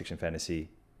science fiction fantasy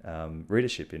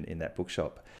readership in that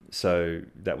bookshop. So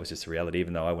that was just a reality.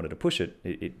 Even though I wanted to push it,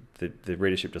 the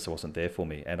readership just wasn't there for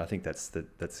me. And I think that's the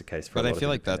case for a lot of independents. But I feel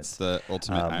like that's the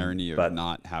ultimate irony of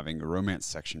not having a romance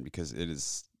section, because it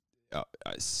is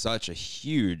such a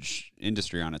huge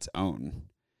industry on its own.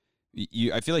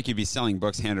 I feel like you'd be selling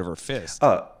books hand over fist.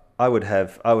 Oh, I would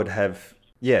have.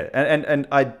 Yeah, and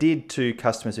I did to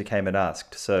customers who came and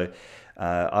asked. So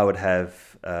I would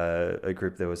have a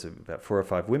group, there was about 4 or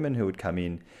 5 women who would come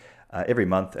in every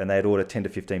month, and they'd order 10 to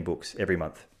 15 books every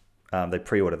month. They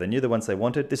pre-order. They knew the ones they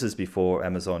wanted. This is before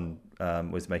Amazon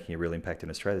was making a real impact in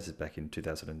Australia. This is back in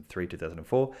 2003,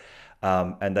 2004.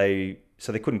 And they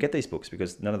couldn't get these books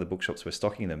because none of the bookshops were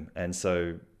stocking them. And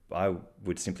so I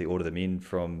would simply order them in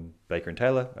from Baker &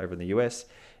 Taylor over in the US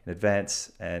in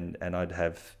advance, and I'd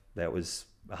have, that was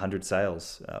 100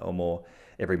 sales or more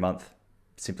every month,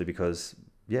 simply because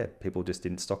people just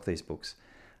didn't stock these books.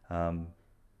 And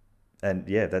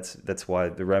that's why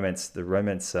the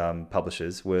romance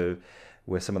publishers were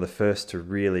some of the first to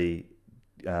really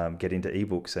get into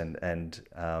ebooks and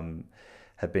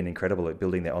have been incredible at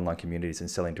building their online communities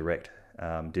and selling direct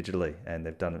digitally, and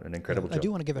they've done an incredible job. I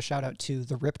do want to give a shout out to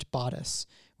The Ripped Bodice,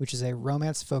 which is a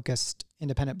romance focused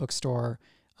independent bookstore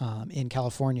in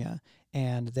California,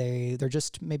 and they're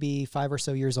just maybe 5 or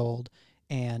so years old,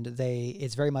 and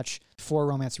it's very much for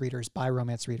romance readers by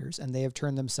romance readers, and they have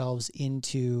turned themselves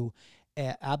into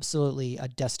absolutely a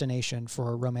destination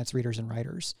for romance readers and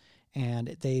writers.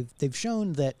 And they've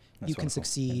shown that you can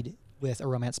succeed with a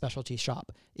romance specialty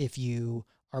shop if you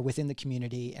are within the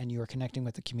community and you are connecting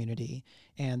with the community.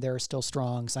 And there are still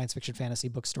strong science fiction fantasy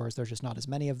bookstores. There's just not as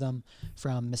many of them,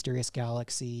 from Mysterious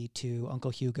Galaxy to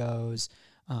Uncle Hugo's,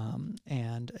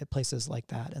 and places like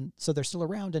that. And so they're still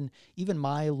around. And even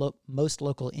my most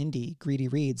local indie, Greedy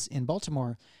Reads in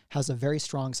Baltimore, has a very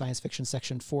strong science fiction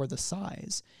section for the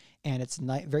size. And it's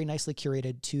very nicely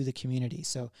curated to the community.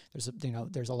 So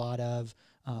there's a lot of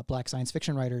Black science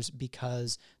fiction writers,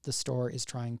 because the store is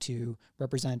trying to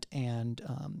represent and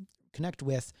connect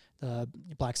with the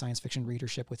Black science fiction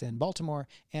readership within Baltimore,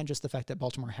 and just the fact that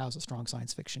Baltimore has a strong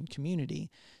science fiction community.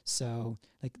 So,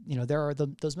 there are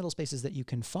those middle spaces that you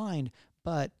can find,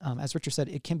 but as Richard said,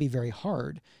 it can be very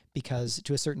hard, because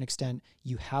to a certain extent,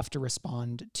 you have to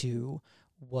respond to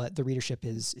what the readership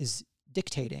is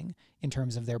dictating in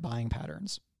terms of their buying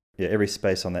patterns. Yeah, every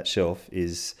space on that shelf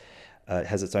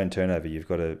has its own turnover. You've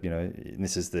got to, and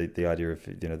this is the idea of,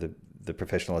 the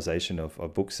professionalization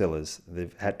of booksellers.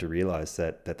 They've had to realize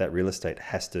that real estate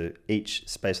each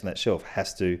space on that shelf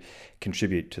has to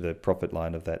contribute to the profit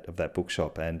line of that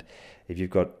bookshop. And if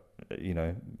you've got,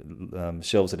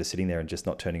 shelves that are sitting there and just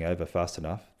not turning over fast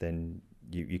enough, then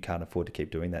you can't afford to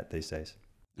keep doing that these days.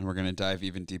 And we're going to dive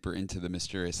even deeper into the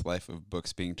mysterious life of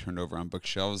books being turned over on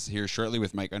bookshelves here shortly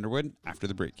with Mike Underwood after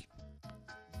the break.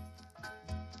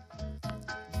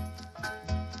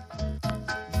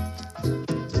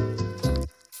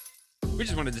 We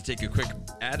just wanted to take a quick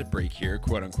ad break here,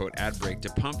 quote unquote ad break, to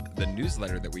pump the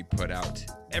newsletter that we put out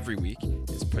every week.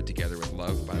 It's put together with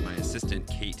love by my assistant,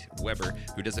 Kate Weber,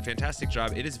 who does a fantastic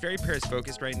job. It is very Paris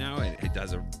focused right now. It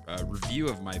does a review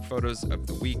of my photos of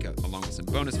the week, along with some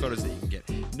bonus photos that you can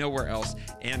get nowhere else,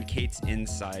 and Kate's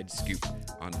inside scoop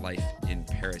on life in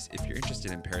Paris. If you're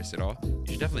interested in Paris at all,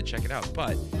 you should definitely check it out.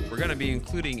 But we're going to be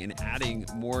including and adding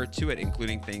more to it,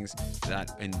 including things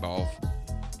that involve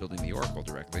building the Oracle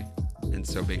directly, And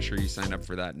so make sure you sign up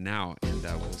for that now, and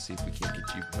we'll see if we can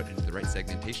get you put into the right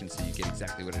segmentation so you get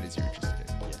exactly what it is you're interested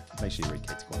in. Yeah, make sure you read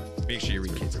Kate's Corner. Make sure you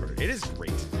read Kate's Corner. It is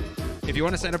great. If you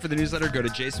want to sign up for the newsletter, go to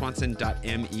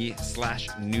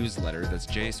jayswanson.me/newsletter. That's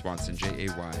Jay Swanson, Jay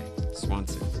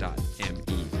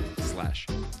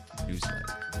Swanson.me/newsletter.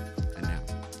 And now,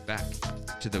 back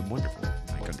to the wonderful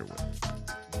Mike Underwood.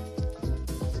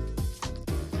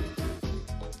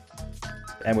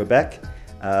 And we're back.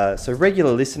 So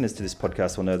regular listeners to this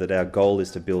podcast will know that our goal is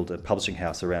to build a publishing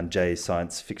house around Jay's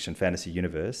science fiction fantasy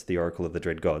universe, the Oracle of the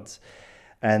Dread Gods.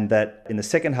 And that in the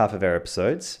second half of our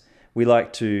episodes, we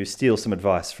like to steal some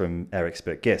advice from our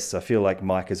expert guests. I feel like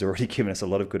Mike has already given us a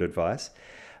lot of good advice.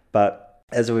 But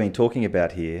as we've been talking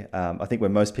about here, I think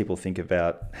when most people think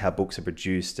about how books are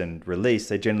produced and released,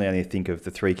 they generally only think of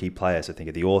the three key players. So think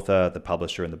of the author, the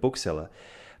publisher, and the bookseller.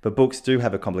 But books do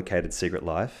have a complicated secret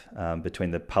life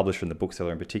between the publisher and the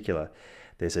bookseller in particular.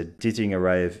 There's a dizzying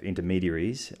array of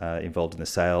intermediaries involved in the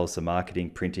sales, the marketing,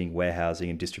 printing, warehousing,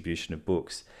 and distribution of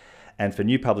books. And for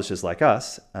new publishers like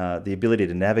us, the ability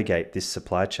to navigate this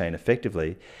supply chain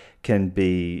effectively can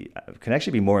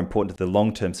actually be more important to the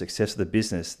long-term success of the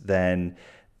business than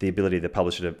the ability of the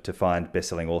publisher to find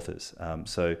best-selling authors.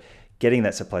 So getting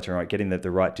that supply chain right, getting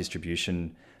the right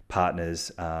distribution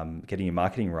partners, getting your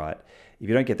marketing right. If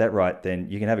you don't get that right,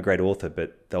 then you can have a great author,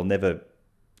 but they'll never,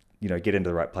 get into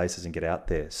the right places and get out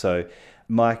there. So,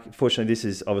 Mike, fortunately, this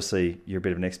is obviously, you're a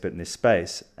bit of an expert in this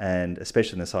space, and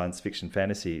especially in the science fiction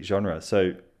fantasy genre.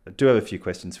 So I do have a few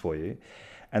questions for you.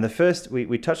 And the first,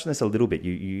 we touched on this a little bit.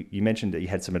 You mentioned that you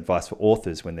had some advice for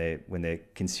authors when they're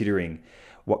considering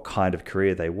what kind of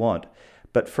career they want.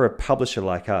 But for a publisher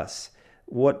like us,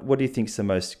 what do you think is the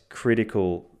most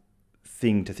critical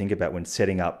thing to think about when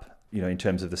setting up, in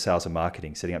terms of the sales and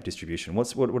marketing, setting up distribution?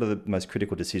 What are the most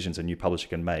critical decisions a new publisher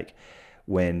can make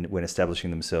when establishing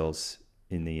themselves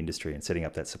in the industry and setting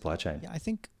up that supply chain? Yeah, I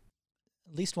think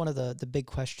at least one of the big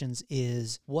questions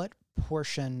is, what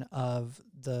portion of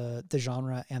the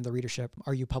genre and the readership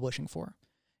are you publishing for?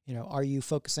 Are you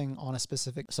focusing on a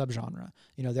specific subgenre?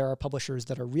 There are publishers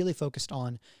that are really focused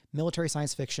on military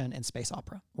science fiction and space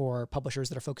opera, or publishers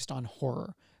that are focused on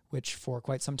horror, which for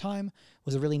quite some time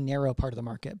was a really narrow part of the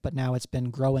market, but now it's been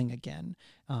growing again.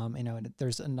 And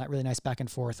there's a really nice back and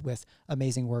forth with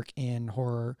amazing work in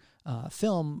horror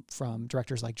film from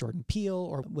directors like Jordan Peele,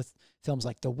 or with films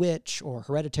like The Witch or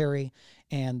Hereditary,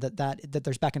 and that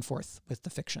there's back and forth with the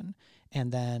fiction.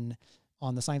 And then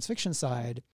on the science fiction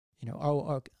side,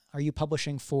 are you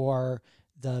publishing for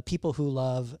the people who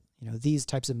love, these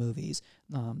types of movies?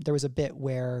 There was a bit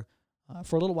where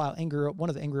for a little while, one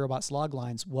of the Angry Robots log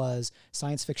lines was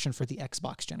science fiction for the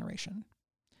Xbox generation.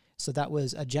 So that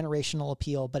was a generational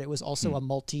appeal, but it was also a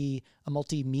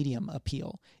multi-medium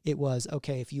appeal. It was,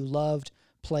 okay, if you loved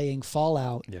playing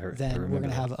Fallout, then we're going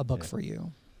to have a book for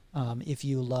you. If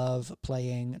you love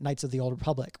playing Knights of the Old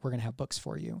Republic, we're going to have books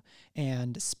for you.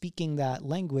 And speaking that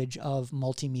language of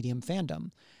multi-medium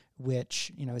fandom,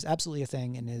 which, is absolutely a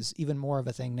thing and is even more of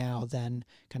a thing now than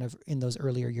kind of in those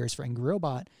earlier years for Angry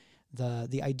Robot.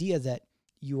 The idea that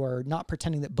you are not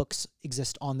pretending that books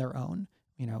exist on their own,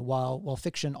 while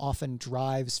fiction often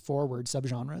drives forward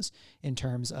subgenres in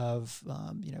terms of,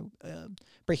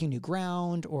 breaking new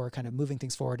ground or kind of moving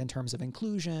things forward in terms of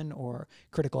inclusion or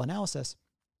critical analysis.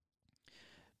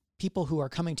 People who are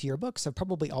coming to your books have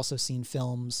probably also seen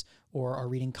films or are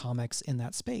reading comics in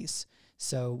that space.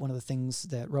 So one of the things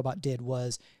that Robot did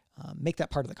was make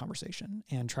that part of the conversation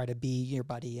and try to be your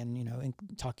buddy and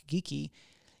talk geeky.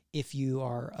 If you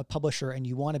are a publisher and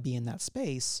you want to be in that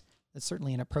space, that's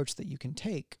certainly an approach that you can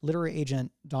take. Literary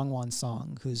agent Dongwon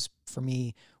Song, who's, for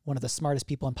me, one of the smartest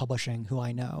people in publishing who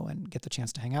I know and get the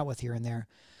chance to hang out with here and there,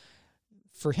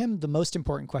 for him, the most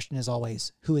important question is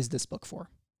always, who is this book for?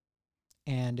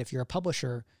 And if you're a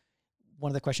publisher, one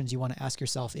of the questions you want to ask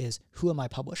yourself is, who am I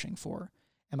publishing for?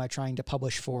 Am I trying to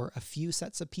publish for a few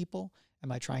sets of people?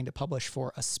 Am I trying to publish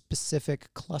for a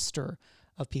specific cluster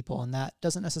of people? And that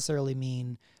doesn't necessarily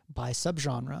mean by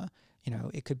subgenre.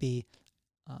 It could be,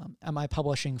 am I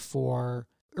publishing for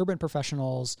urban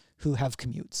professionals who have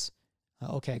commutes?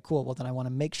 Okay, cool. Well, then I want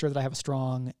to make sure that I have a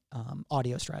strong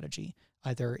audio strategy,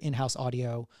 either in-house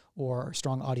audio or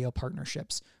strong audio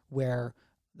partnerships, where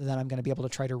then I'm going to be able to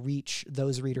try to reach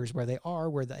those readers where they are,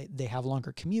 where they have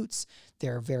longer commutes.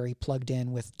 They're very plugged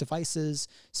in with devices.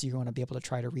 So you're going to be able to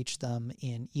try to reach them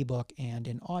in ebook and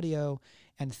in audio,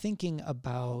 and thinking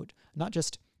about not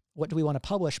just what do we want to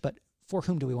publish, but for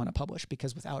whom do we want to publish?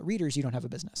 Because without readers, you don't have a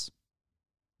business.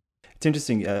 It's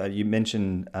interesting. You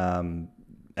mentioned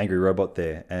Angry Robot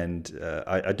there, and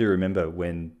I do remember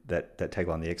when that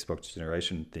tagline, the Xbox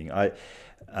generation thing. I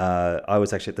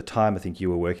was actually at the time, I think you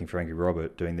were working for Angry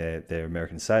Robot doing their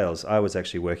American sales. I was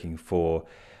actually working for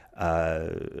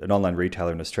an online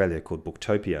retailer in Australia called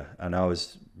Booktopia, and I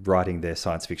was writing their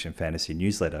science fiction fantasy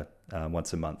newsletter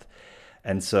once a month.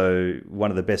 And so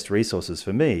one of the best resources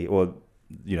for me, or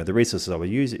the resources I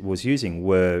was using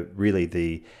were really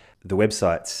the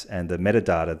websites and the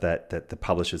metadata that the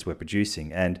publishers were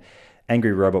producing. And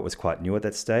Angry Robot was quite new at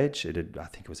that stage. I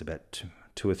think it was about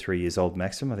 2 or 3 years old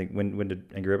maximum. I think when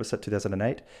did Angry Robot start?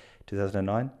 2008,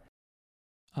 2009?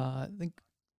 I think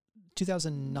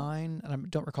 2009, and I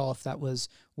don't recall if that was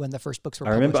when the first books were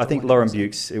I published. remember, I think Lauren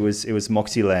Bukes, it was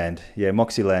Moxieland. Yeah,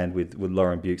 Moxieland with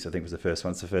Lauren Bukes, I think was the first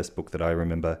one. It's the first book that I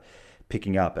remember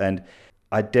picking up. And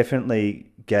I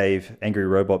definitely gave Angry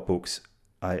Robot books,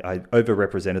 I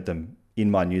overrepresented them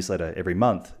in my newsletter every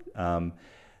month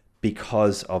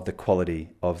because of the quality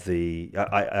of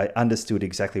I understood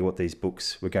exactly what these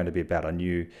books were going to be about. I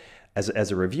knew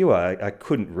as a reviewer, I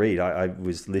couldn't read. I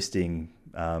was listing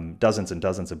dozens and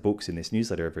dozens of books in this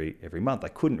newsletter every month. I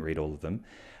couldn't read all of them.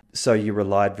 So you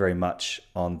relied very much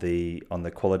on the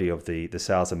quality of the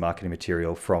sales and marketing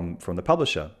material from the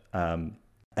publisher.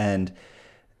 And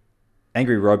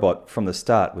Angry Robot from the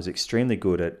start was extremely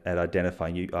good at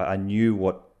identifying you. I knew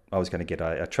what I was going to get.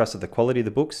 I trusted the quality of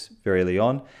the books very early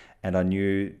on, and I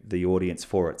knew the audience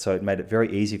for it. So it made it very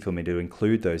easy for me to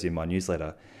include those in my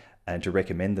newsletter and to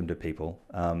recommend them to people,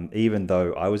 even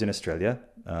though I was in Australia,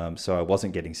 so I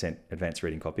wasn't getting sent advanced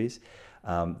reading copies.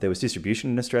 There was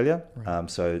distribution in Australia,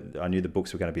 right. So I knew the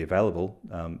books were going to be available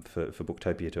for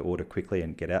Booktopia to order quickly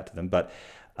and get out to them. But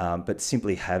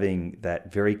simply having that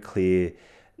very clear,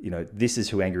 this is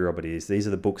who Angry Robot is. These are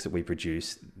the books that we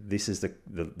produce. This is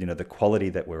the quality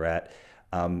that we're at.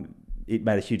 It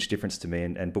made a huge difference to me,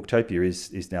 and Booktopia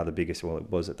is now the biggest. Well, it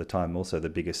was at the time also the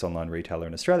biggest online retailer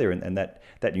in Australia, and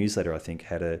that newsletter I think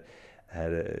had a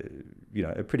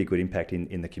pretty good impact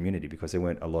in the community, because there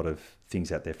weren't a lot of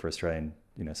things out there for Australian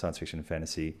science fiction and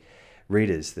fantasy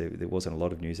readers. There wasn't a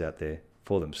lot of news out there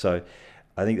for them. So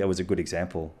I think that was a good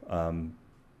example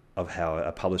of how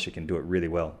a publisher can do it really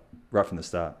well right from the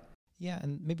start. Yeah,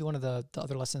 and maybe one of the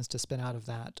other lessons to spin out of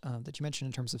that that you mentioned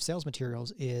in terms of sales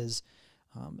materials is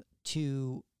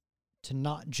to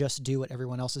not just do what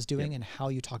everyone else is doing, and how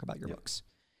you talk about your books.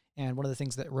 And one of the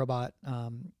things that Robot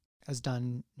has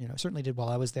done, certainly did while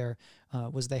I was there,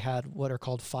 was they had what are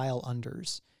called file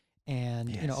unders. And,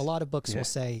 a lot of books will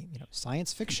say,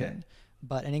 science fiction,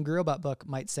 but an Angry Robot book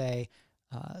might say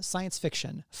science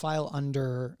fiction, file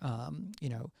under,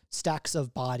 stacks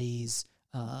of bodies,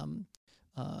 and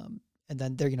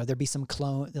then there'd be some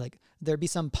clone, there'd be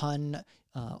some pun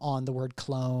on the word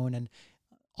clone, and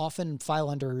often file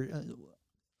under,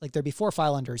 there'd be 4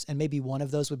 file unders, and maybe one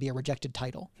of those would be a rejected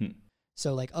title.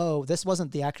 So this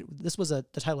wasn't this was the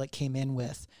title it came in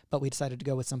with, but we decided to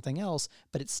go with something else,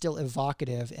 but it's still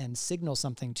evocative and signals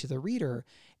something to the reader.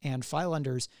 And file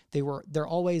unders, they're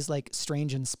always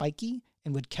strange and spiky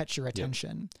and would catch your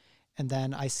attention. And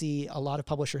then I see a lot of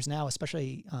publishers now,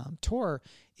 especially Tor,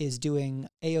 is doing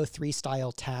AO3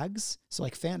 style tags, so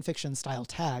fan fiction style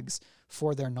tags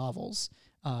for their novels,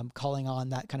 calling on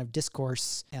that kind of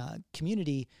discourse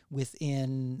community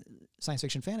within science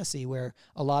fiction fantasy, where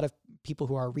a lot of people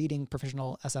who are reading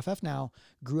professional SFF now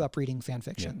grew up reading fan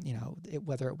fiction,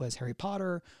 whether it was Harry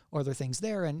Potter or other things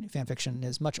there. And fan fiction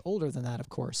is much older than that, of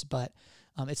course, but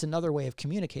it's another way of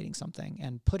communicating something,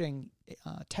 and putting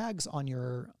tags on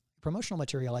your promotional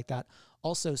material like that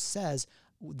also says,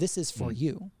 this is for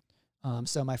you.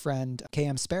 So my friend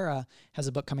K.M. Spera has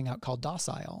a book coming out called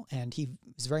Docile, and he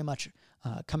is very much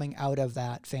coming out of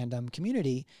that fandom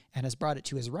community and has brought it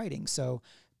to his writing. So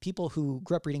people who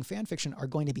grew up reading fan fiction are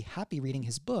going to be happy reading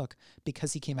his book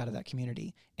because he came out of that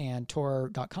community. And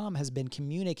Tor.com has been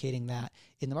communicating that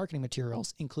in the marketing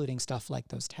materials, including stuff like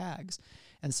those tags.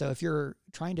 And so if you're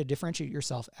trying to differentiate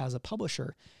yourself as a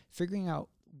publisher, figuring out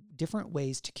different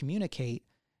ways to communicate,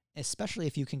 especially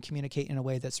if you can communicate in a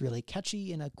way that's really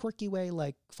catchy, in a quirky way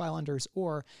like file unders,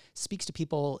 or speaks to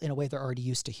people in a way they're already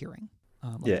used to hearing.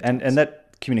 And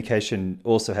that communication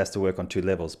also has to work on 2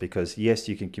 levels, because yes,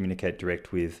 you can communicate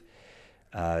direct with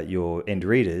your end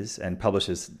readers and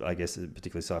publishers, I guess,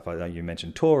 particularly sci-fi. You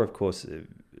mentioned Tor, of course,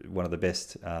 one of the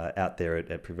best out there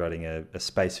at providing a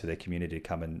space for their community to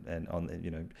come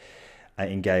and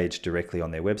engage directly on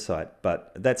their website.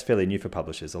 But that's fairly new for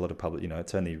publishers. A lot of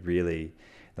it's only really in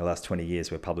the last 20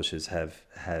 years where publishers have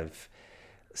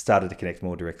started to connect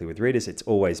more directly with readers. It's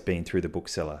always been through the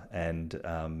bookseller,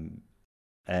 and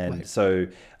right. So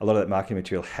a lot of that marketing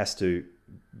material has to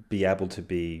be able to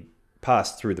be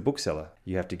pass through the bookseller.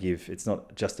 You have to give, it's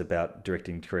not just about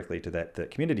directing directly to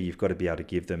that community. You've got to be able to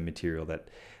give them material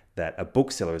that a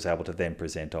bookseller is able to then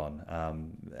present on.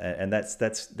 And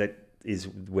that is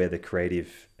where the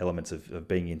creative elements of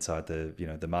being inside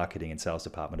the marketing and sales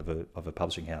department of a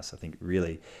publishing house, I think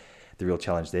really the real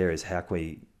challenge there is how can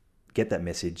we get that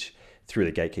message through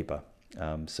the gatekeeper,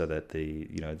 so that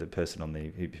the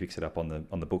person who picks it up on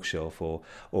the bookshelf or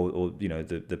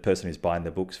the person who's buying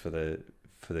the books for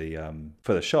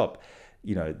the shop,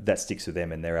 that sticks with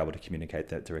them and they're able to communicate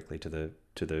that directly to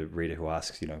the reader who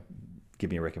asks, give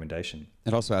me a recommendation.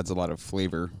 It also adds a lot of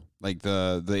flavor. Like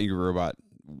the Angry Robot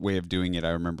way of doing it, I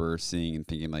remember seeing and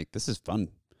thinking like, this is fun.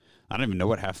 I don't even know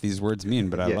what half these words mean,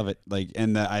 but I love it. Like,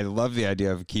 and I love the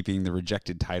idea of keeping the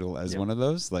rejected title as one of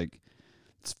those. Like,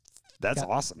 that's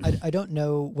awesome. I don't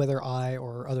know whether I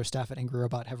or other staff at Angry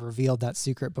Robot have revealed that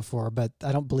secret before, but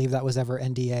I don't believe that was ever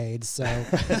NDA'd. So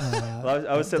well,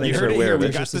 I was certainly you heard it aware here. of We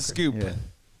it. got the scoop. Yeah.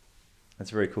 That's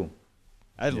very cool.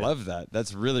 I love that.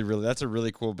 That's really, really, that's a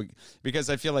really cool, because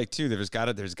I feel like too, there's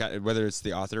got whether it's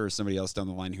the author or somebody else down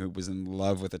the line who was in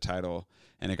love with the title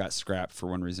and it got scrapped for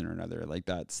one reason or another. Like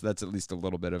that's at least a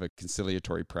little bit of a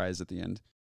conciliatory prize at the end.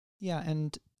 Yeah.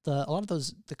 And a lot of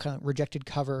the kind of rejected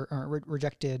cover or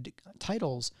rejected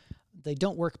titles, they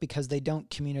don't work because they don't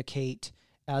communicate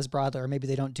as broadly, or maybe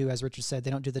they don't do, as Richard said,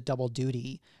 they don't do the double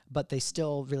duty, but they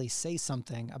still really say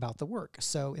something about the work.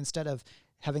 So instead of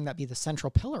having that be the central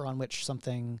pillar on which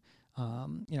something,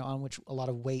 on which a lot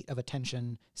of weight of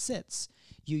attention sits,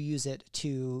 you use it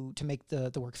to make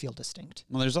the work feel distinct.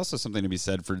 Well, there's also something to be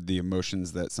said for the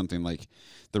emotions that something like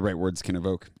The Right Words can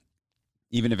evoke,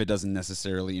 even if it doesn't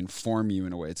necessarily inform you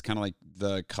in a way. It's kind of like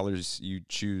the colors you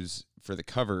choose for the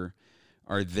cover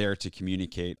are there to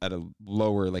communicate at a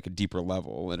lower, like a deeper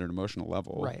level, at an emotional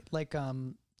level. Right. Like,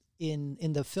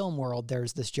 in the film world,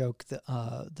 there's this joke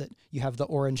that you have the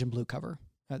orange and blue cover,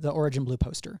 the orange and blue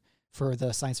poster for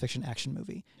the science fiction action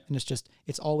movie. And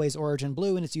it's always orange and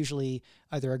blue, and it's usually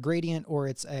either a gradient or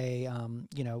it's a,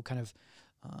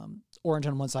 orange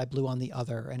on one side, blue on the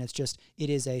other. And it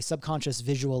is a subconscious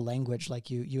visual language, like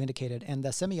you indicated. And the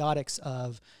semiotics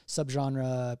of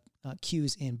subgenre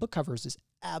cues in book covers is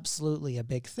absolutely a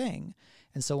big thing.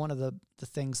 And so one of the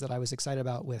things that I was excited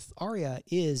about with Aria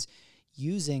is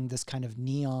using this kind of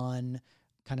neon,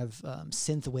 kind of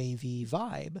synth wavy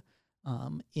vibe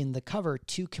in the cover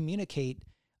to communicate,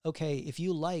 okay, if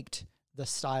you liked the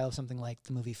style of something like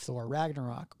the movie Thor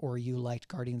Ragnarok, or you liked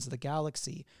Guardians of the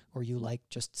Galaxy, or you liked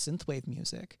just synthwave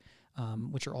music,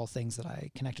 which are all things that I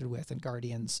connected with, and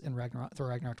Guardians and Thor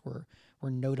Ragnarok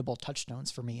were notable touchstones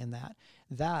for me in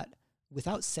that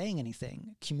without saying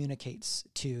anything, communicates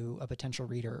to a potential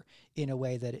reader in a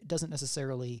way that it doesn't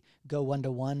necessarily go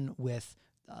one-to-one with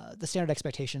the standard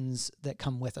expectations that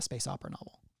come with a space opera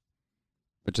novel.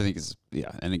 Which I think is,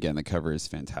 and again, the cover is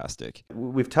fantastic.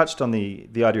 We've touched on the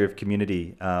idea of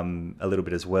community a little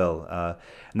bit as well,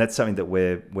 and that's something that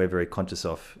we're very conscious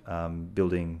of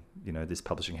building. This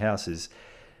publishing house is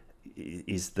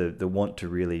the want to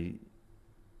really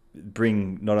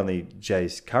bring not only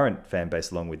Jay's current fan base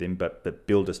along with him, but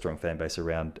build a strong fan base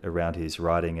around his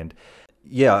writing. And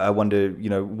I wonder,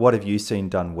 what have you seen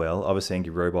done well? Obviously,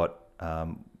 Angry Robot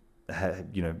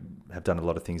have done a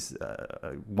lot of things.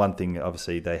 One thing,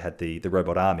 obviously, they had the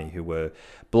Robot Army, who were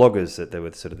bloggers that they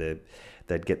were sort of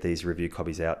they'd get these review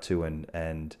copies out to,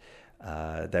 and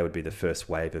they would be the first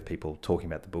wave of people talking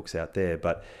about the books out there.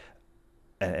 But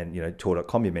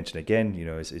Tor.com, you mentioned again,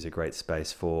 is a great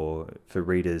space for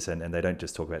readers, and they don't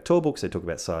just talk about Tor books, they talk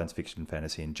about science fiction and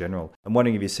fantasy in general. I'm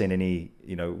wondering if you've seen any,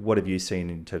 what have you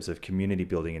seen in terms of community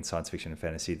building in science fiction and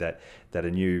fantasy that a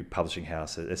new publishing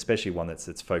house, especially one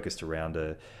that's focused around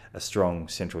a strong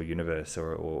central universe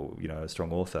or a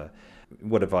strong author,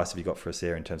 what advice have you got for us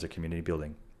there in terms of community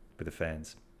building with the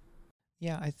fans?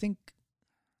 Yeah, I think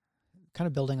kind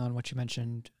of building on what you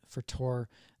mentioned for Tor,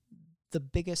 the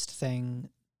biggest thing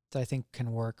that I think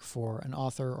can work for an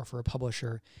author or for a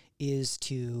publisher is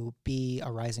to be a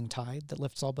rising tide that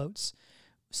lifts all boats.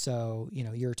 So,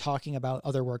 you're talking about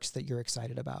other works that you're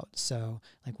excited about. So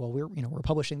like, well, we're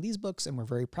publishing these books and we're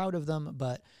very proud of them,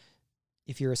 but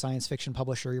if you're a science fiction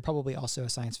publisher, you're probably also a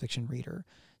science fiction reader.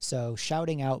 So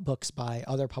shouting out books by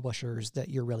other publishers that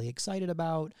you're really excited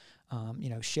about,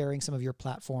 sharing some of your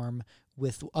platform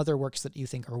with other works that you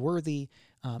think are worthy,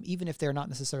 even if they're not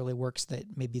necessarily works that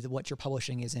maybe what you're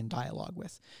publishing is in dialogue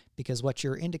with. Because what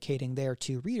you're indicating there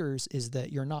to readers is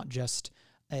that you're not just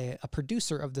a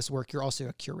producer of this work, you're also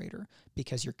a curator,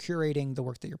 because you're curating the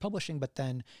work that you're publishing, but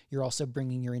then you're also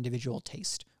bringing your individual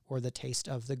taste or the taste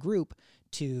of the group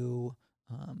to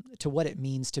to what it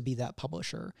means to be that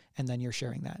publisher, and then you're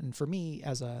sharing that. And for me,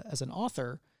 as an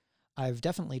author, I've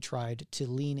definitely tried to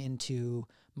lean into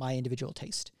my individual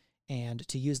taste and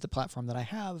to use the platform that I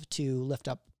have to lift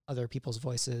up other people's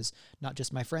voices, not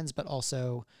just my friends, but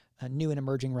also new and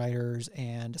emerging writers,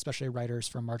 and especially writers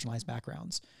from marginalized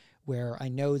backgrounds, where I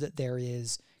know that there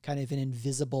is kind of an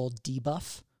invisible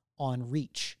debuff on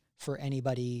reach for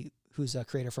anybody who's a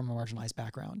creator from a marginalized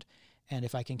background. And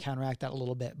if I can counteract that a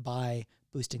little bit by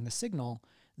boosting the signal,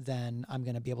 then I'm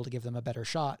going to be able to give them a better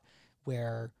shot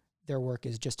where their work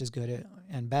is just as good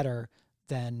and better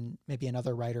than maybe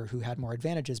another writer who had more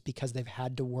advantages because they've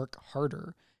had to work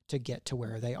harder to get to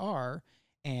where they are.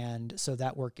 And so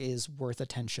that work is worth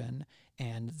attention.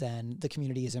 And then the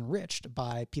community is enriched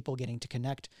by people getting to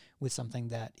connect with something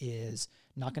that is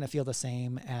not going to feel the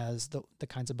same as the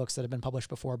kinds of books that have been published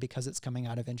before, because it's coming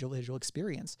out of individual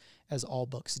experience, as all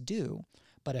books do.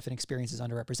 But if an experience is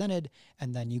underrepresented,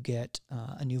 and then you get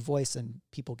a new voice and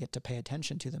people get to pay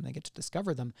attention to them, they get to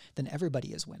discover them, then everybody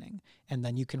is winning. And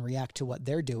then you can react to what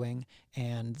they're doing,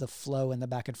 and the flow and the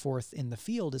back and forth in the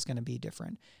field is going to be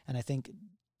different. And I think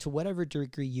to whatever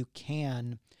degree you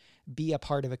can be a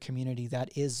part of a community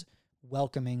that is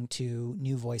welcoming to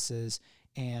new voices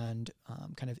and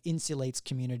kind of insulates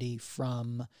community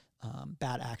from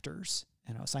bad actors.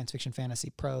 You know, science fiction,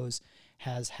 fantasy, prose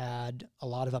has had a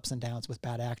lot of ups and downs with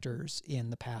bad actors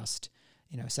in the past,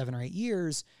 7 or 8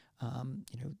 years.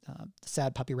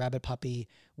 Sad Puppy, Rabbit Puppy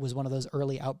was one of those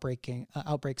early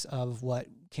outbreaks of what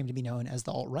came to be known as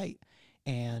the alt-right.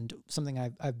 And something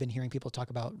I've been hearing people talk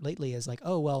about lately is like,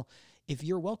 oh, well, if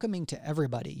you're welcoming to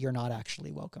everybody, you're not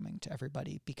actually welcoming to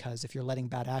everybody, because if you're letting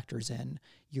bad actors in,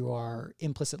 you are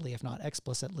implicitly, if not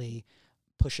explicitly,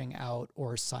 pushing out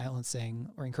or silencing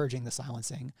or encouraging the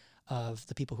silencing of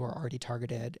the people who are already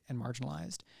targeted and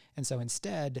marginalized. And so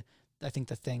instead, I think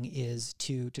the thing is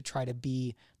to try to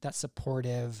be that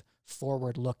supportive,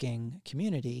 forward-looking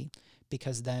community,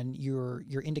 because then you're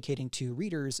indicating to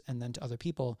readers and then to other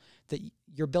people that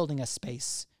you're building a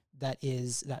space that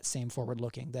is that same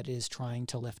forward-looking, that is trying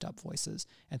to lift up voices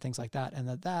and things like that, and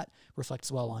that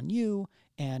reflects well on you,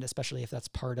 and especially if that's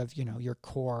part of your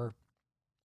core.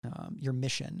 Your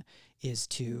mission is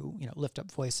to lift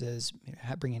up voices,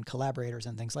 bring in collaborators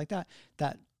and things like that.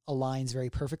 That aligns very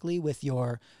perfectly with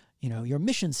your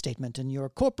mission statement and your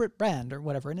corporate brand or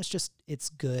whatever. And it's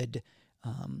good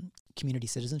community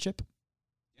citizenship.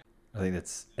 I think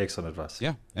that's excellent advice.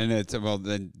 Yeah. And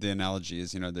the analogy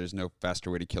is, there's no faster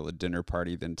way to kill a dinner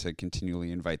party than to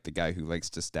continually invite the guy who likes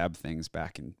to stab things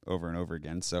back and over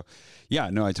again. So yeah,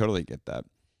 no, I totally get that.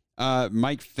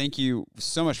 Mike, thank you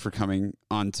so much for coming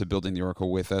on to Building the Oracle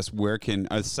with us. Where can,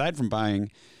 aside from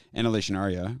buying Annihilation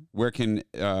Aria, where can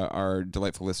our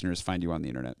delightful listeners find you on the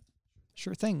internet?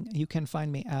 Sure thing. You can find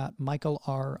me at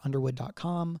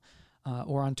michaelrunderwood.com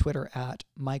or on Twitter at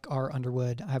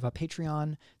MikeRUnderwood. I have a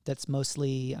Patreon that's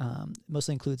mostly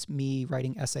includes me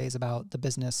writing essays about the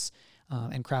business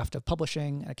and craft of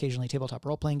publishing, occasionally tabletop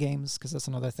role-playing games, because that's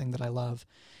another thing that I love.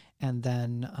 And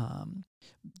then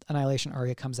Annihilation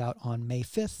Aria comes out on May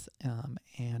 5th,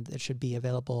 and it should be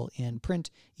available in print,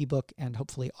 ebook, and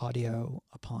hopefully audio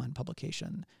upon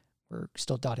publication. We're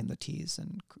still dotting the T's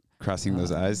and crossing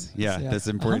those I's. Yeah, that's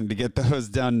important to get those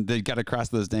done. They got to cross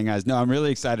those dang I's. No, I'm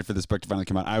really excited for this book to finally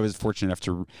come out. I was fortunate enough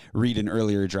to read an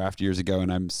earlier draft years ago,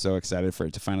 and I'm so excited for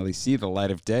it to finally see the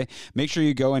light of day. Make sure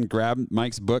you go and grab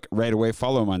Mike's book right away.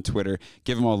 Follow him on Twitter.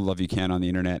 Give him all the love you can on the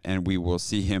internet, and we will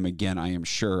see him again, I am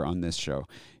sure, on this show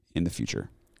in the future.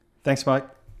 Thanks, Mike.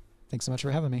 Thanks so much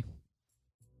for having me.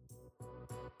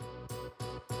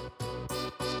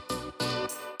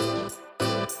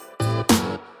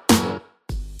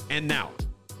 And now,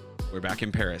 we're back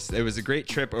in Paris. It was a great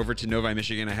trip over to Novi,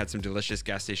 Michigan. I had some delicious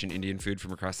gas station Indian food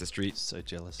from across the street. So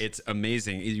jealous. It's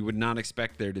amazing. You would not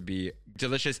expect there to be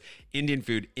delicious Indian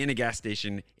food in a gas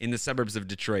station in the suburbs of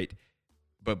Detroit,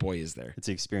 but boy, is there. It's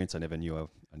the experience I never knew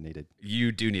I needed.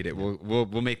 You do need it. We'll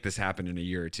make this happen in a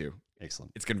year or two.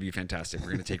 Excellent. It's going to be fantastic. We're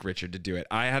going to take Richard to do it.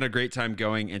 I had a great time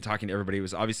going and talking to everybody. It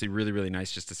was obviously really, really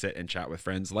nice just to sit and chat with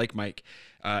friends like Mike.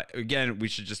 Again, we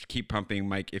should just keep pumping.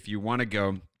 Mike, if you want to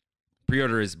go,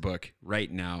 pre-order his book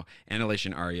right now,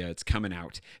 Annihilation Aria. It's coming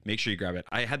out. Make sure you grab it.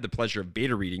 I had the pleasure of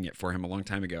beta reading it for him a long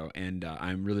time ago, and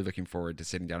I'm really looking forward to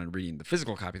sitting down and reading the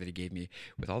physical copy that he gave me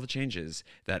with all the changes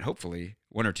that hopefully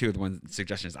one or two of the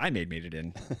suggestions I made it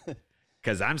in.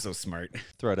 Because I'm so smart.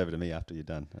 Throw it over to me after you're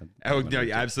done. No,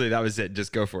 absolutely. That was it.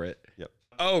 Just go for it. Yep.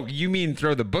 Oh, you mean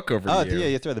throw the book over to you?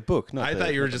 Yeah, throw the book. I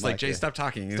thought you were just like, Jay, stop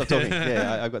talking. Stop talking.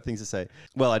 Yeah, I've got things to say.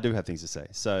 Well, I do have things to say.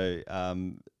 So,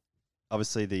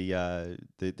 obviously,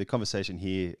 the conversation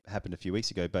here happened a few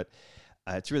weeks ago, but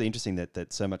It's really interesting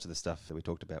that so much of the stuff that we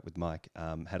talked about with Mike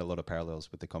had a lot of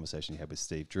parallels with the conversation you had with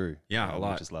Steve Drew. Yeah, a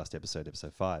lot. Which is last episode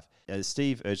 5.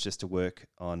 Steve urged us to work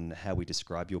on how we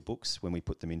describe your books when we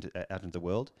put them out into the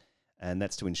world. And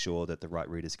that's to ensure that the right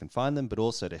readers can find them, but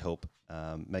also to help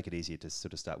make it easier to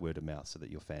sort of start word of mouth so that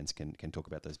your fans can talk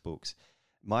about those books.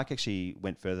 Mike actually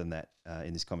went further than that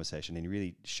in this conversation, and he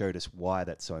really showed us why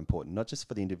that's so important, not just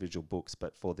for the individual books,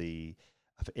 but for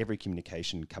every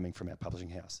communication coming from our publishing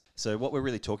house. So what we're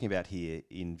really talking about here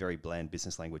in very bland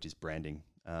business language is branding.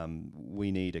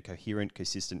 We need a coherent,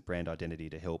 consistent brand identity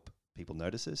to help people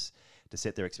notice us, to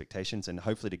set their expectations, and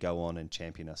hopefully to go on and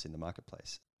champion us in the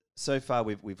marketplace. So far,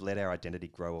 we've let our identity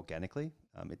grow organically.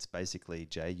 It's basically,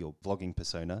 Jay, your blogging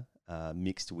persona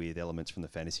mixed with elements from the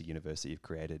fantasy universe that you've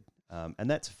created. And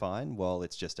that's fine while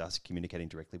it's just us communicating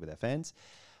directly with our fans.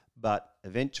 But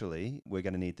eventually, we're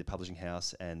going to need the publishing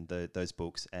house and those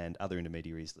books and other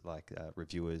intermediaries like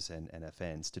reviewers and our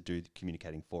fans to do the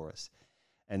communicating for us.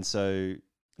 And so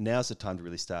now's the time to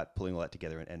really start pulling all that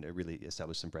together and really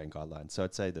establish some brand guidelines. So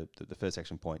I'd say the first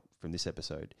action point from this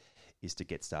episode is to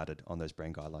get started on those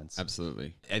brand guidelines.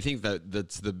 Absolutely. I think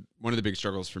that's one of the big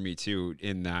struggles for me too,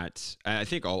 in that I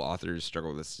think all authors struggle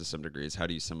with this to some degree, is how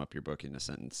do you sum up your book in a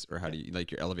sentence, or how do you,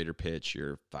 like your elevator pitch,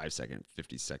 your 5-second,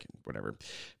 50-second, whatever,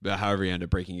 but however you end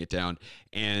up breaking it down.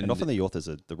 And often the authors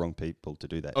are the wrong people to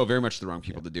do that. Oh, very much the wrong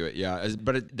people to do it. Yeah.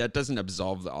 But that doesn't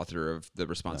absolve the author of the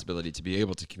responsibility to be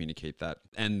able to communicate that.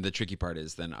 And the tricky part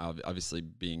is then obviously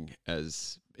being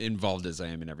as involved as I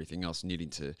am in everything else, needing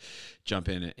to jump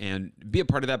in and be a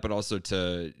part of that, but also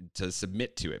to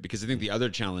submit to it. Because I think the other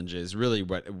challenge is really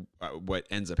what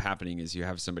ends up happening is you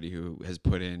have somebody who has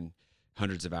put in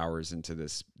hundreds of hours into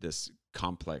this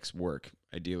complex work,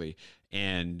 ideally,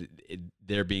 and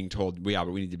they're being told, but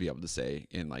we need to be able to say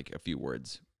in like a few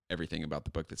words everything about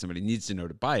the book that somebody needs to know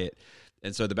to buy it.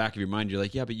 And so at the back of your mind, you're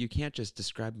like, yeah, but you can't just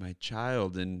describe my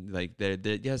child and like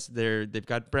they've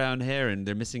got brown hair and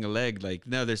they're missing a leg. Like,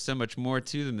 no, there's so much more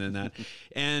to them than that.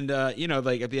 And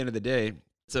like at the end of the day,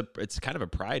 it's kind of a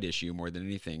pride issue more than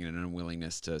anything, and an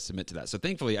unwillingness to submit to that. So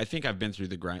thankfully, I think I've been through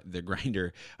the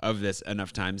grinder of this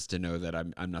enough times to know that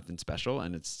I'm nothing special,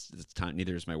 and it's time.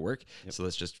 Neither is my work. Yep. So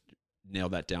let's just nail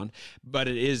that down. But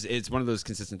it's one of those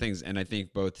consistent things, and I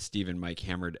think both Steve and Mike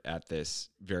hammered at this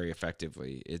very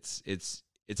effectively. It's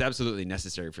absolutely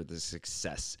necessary for the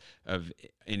success of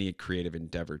any creative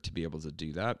endeavor to be able to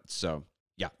do that. So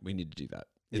yeah, we need to do that.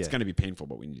 It's going to be painful,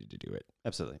 but we need to do it.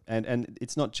 Absolutely. And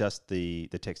it's not just the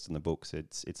text in the books.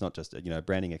 It's not just a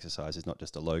branding exercise. It's not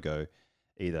just a logo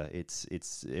either.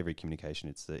 It's every communication.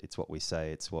 It's what we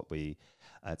say. It's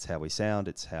how we sound.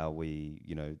 It's how we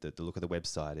the look of the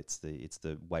website. It's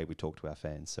the way we talk to our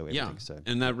fans. So everything. Yeah. So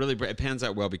and that really it pans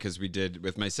out well, because we did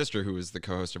with my sister, who was the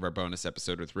co-host of our bonus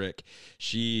episode with Rick.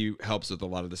 She helps with a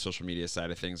lot of the social media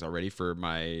side of things already for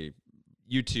my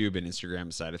YouTube and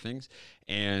Instagram side of things,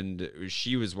 and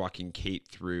she was walking Kate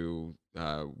through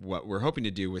what we're hoping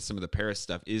to do with some of the Paris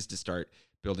stuff is to start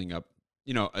building up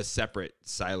a separate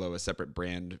silo, a separate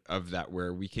brand of that,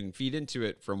 where we can feed into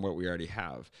it from what we already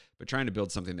have, but trying to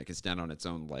build something that can stand on its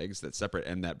own legs, that's separate,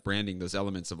 and that branding, those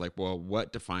elements of like, well,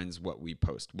 what defines what we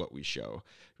post, what we show,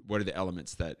 what are the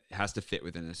elements that has to fit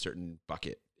within a certain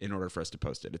bucket in order for us to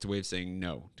post it. It's a way of saying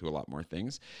no to a lot more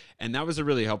things. And that was a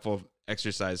really helpful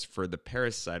exercise for the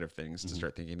Paris side of things, to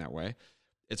start thinking that way.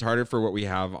 It's harder for what we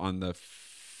have on the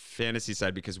fantasy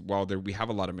side, because while we have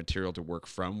a lot of material to work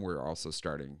from, we're also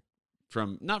starting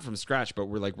from, not from scratch, but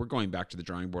we're going back to the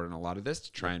drawing board on a lot of this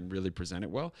to try and really present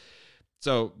it well.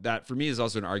 So that for me is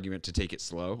also an argument to take it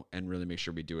slow and really make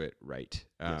sure we do it right.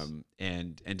 And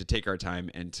to take our time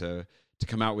and to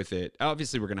come out with it.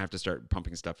 Obviously, we're going to have to start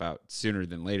pumping stuff out sooner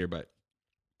than later, but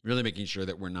really making sure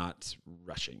that we're not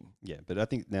rushing. Yeah, but I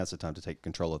think now's the time to take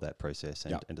control of that process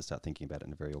and to start thinking about it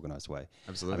in a very organized way.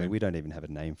 Absolutely. I mean, we don't even have a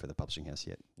name for the publishing house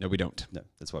yet. No, we don't. No,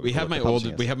 that's why we have my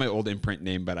old imprint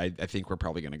name, but I think we're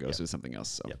probably going to go with something else.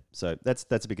 So so that's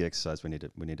a big exercise. We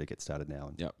need to get started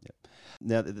now.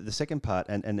 Now the second part,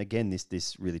 and again,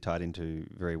 this really tied into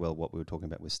very well what we were talking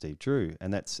about with Steve Drew,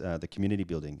 and that's the community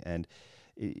building. And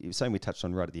it was something we touched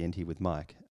on right at the end here with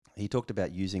Mike. He talked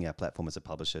about using our platform as a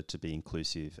publisher to be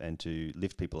inclusive and to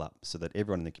lift people up so that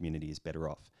everyone in the community is better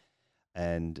off.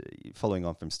 And following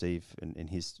on from Steve and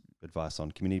his advice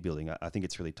on community building, I think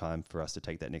it's really time for us to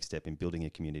take that next step in building a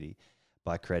community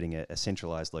by creating a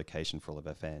centralized location for all of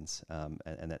our fans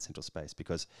and that central space.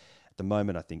 Because at the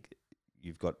moment, I think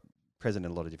you've got present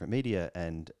in a lot of different media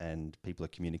and people are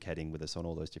communicating with us on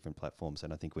all those different platforms,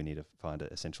 and I think we need to find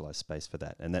a centralized space for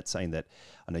that. And that's something that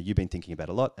I know you've been thinking about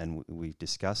a lot, and we've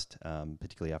discussed,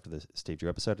 particularly after the Steve Drew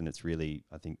episode, and it's really,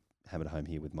 I think, hammered home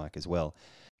here with Mike as well,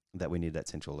 that we need that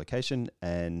central location.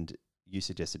 And you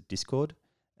suggested Discord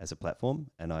as a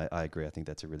platform, and I agree. I think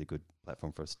that's a really good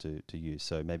platform for us to use.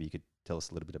 So maybe you could tell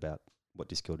us a little bit about what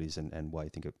Discord is and why you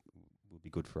think it would be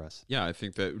good for us. Yeah, I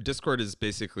think that Discord is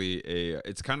basically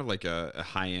it's kind of like a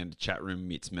high-end chat room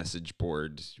meets message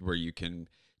board where you can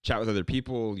chat with other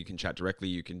people, you can chat directly,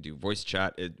 you can do voice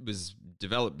chat. It was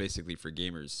developed basically for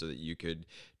gamers so that you could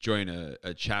join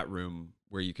a chat room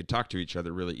where you could talk to each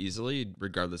other really easily,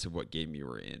 regardless of what game you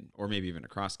were in, or maybe even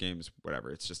across games, whatever.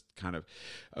 It's just kind of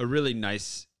a really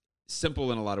nice,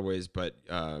 simple in a lot of ways, but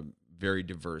very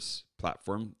diverse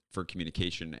platform for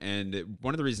communication. And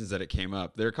one of the reasons that it came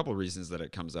up, there are a couple of reasons that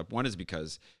it comes up. One is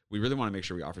because we really want to make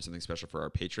sure we offer something special for our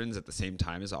patrons at the same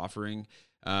time as offering,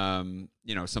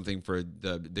 something for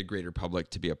the greater public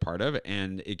to be a part of.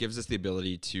 And it gives us the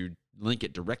ability to link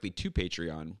it directly to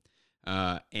Patreon,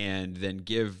 and then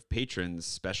give patrons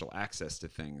special access to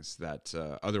things that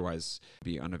otherwise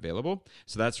be unavailable.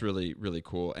 So that's really, really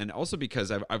cool. And also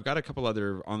because I've got a couple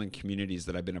other online communities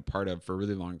that I've been a part of for a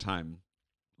really long time.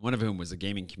 One of whom was a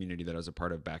gaming community that I was a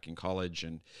part of back in college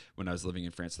and when I was living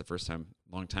in France the first time,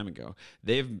 long time ago.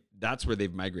 That's where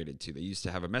they've migrated to. They used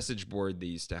to have a message board. They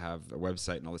used to have a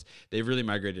website and all this. They've really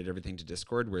migrated everything to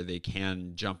Discord, where they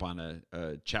can jump on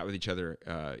a chat with each other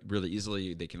really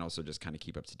easily. They can also just kind of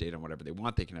keep up to date on whatever they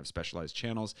want. They can have specialized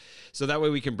channels. So that way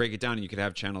we can break it down, and you could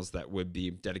have channels that would be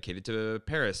dedicated to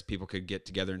Paris. People could get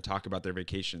together and talk about their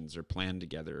vacations or plan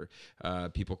together.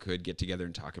 People could get together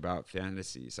and talk about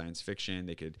fantasy, science fiction.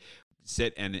 They could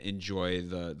sit and enjoy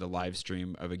the live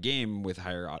stream of a game with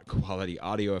higher quality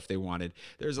audio if they wanted.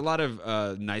 There's a lot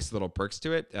of nice little perks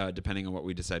to it, depending on what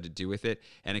we decide to do with it.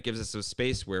 And it gives us a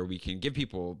space where we can give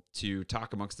people to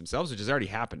talk amongst themselves, which is already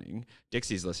happening.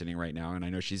 Dixie's listening right now, and I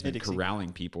know she's been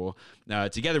corralling people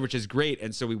together, which is great.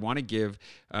 And so we want to give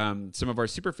some of our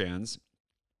super fans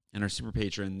and our super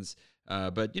patrons,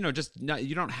 but you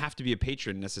don't have to be a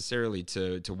patron necessarily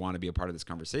to want to be a part of this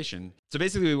conversation. So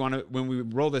basically, we want to, when we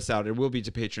roll this out, it will be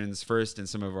to patrons first, and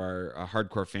some of our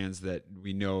hardcore fans that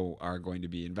we know are going to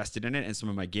be invested in it, and some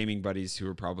of my gaming buddies who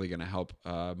are probably going to help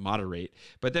moderate.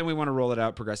 But then we want to roll it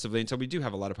out progressively until we do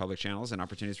have a lot of public channels and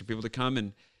opportunities for people to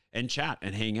come and chat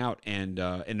and hang out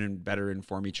and better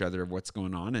inform each other of what's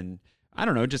going on. And I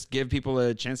don't know, just give people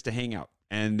a chance to hang out.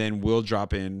 And then we'll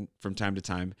drop in from time to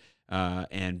time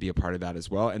and be a part of that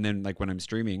as well. And then, like, when I'm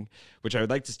streaming, which I would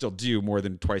like to still do more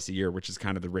than twice a year, which is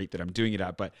kind of the rate that I'm doing it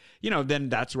at. But, then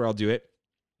that's where I'll do it.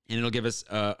 And it'll give us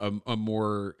a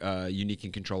more unique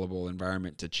and controllable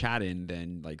environment to chat in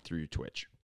than like through Twitch.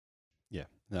 Yeah,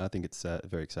 no, I think it's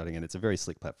very exciting, and it's a very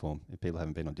slick platform. If people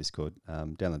haven't been on Discord,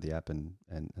 download the app and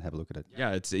have a look at it.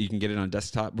 Yeah, you can get it on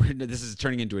desktop. This is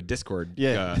turning into a Discord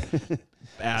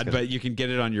ad, but you can get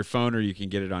it on your phone or you can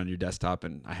get it on your desktop,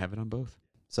 and I have it on both.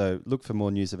 So look for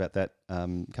more news about that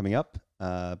coming up.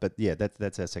 But yeah,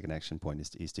 that's our second action point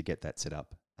is to get that set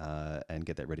up and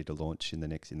get that ready to launch in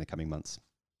the coming months.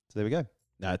 So there we go.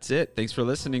 That's it. Thanks for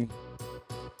listening.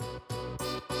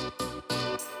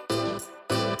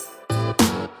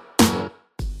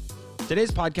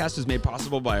 Today's podcast was made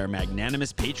possible by our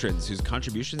magnanimous patrons whose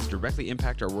contributions directly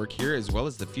impact our work here as well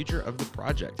as the future of the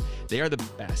project. They are the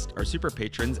best. Our super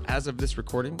patrons, as of this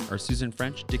recording, are Susan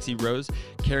French, Dixie Rose,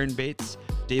 Karen Bates,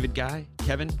 David Guy,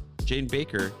 Kevin, Jane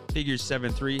Baker, Figures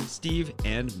 7-3, Steve,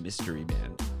 and Mystery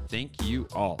Man. Thank you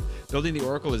all. Building the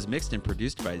Oracle is mixed and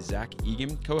produced by Zach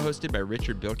Egan, co-hosted by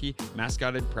Richard Bilkey,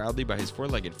 mascotted proudly by his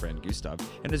four-legged friend Gustav,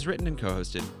 and is written and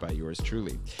co-hosted by yours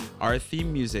truly. Our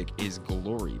theme music is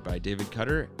Glory by David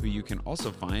Cutter, who you can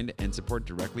also find and support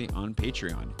directly on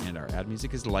Patreon. And our ad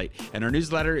music is Light. And our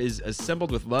newsletter is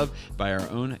Assembled with Love by our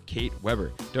own Kate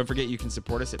Weber. Don't forget you can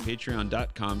support us at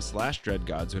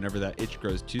patreon.com/dreadgods whenever that itch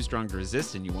grows too strong to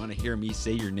resist and you want to hear me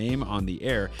say your name on the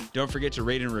air. Don't forget to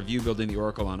rate and review Building the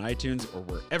Oracle on iTunes or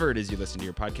wherever it is you listen to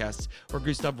your podcasts, or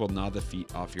Gustav will gnaw the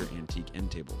feet off your antique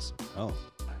end tables. Oh,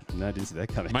 no, I didn't see that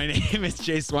coming. My name is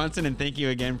Jay Swanson, and thank you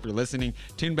again for listening.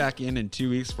 Tune back in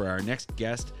 2 weeks for our next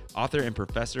guest, author and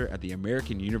professor at the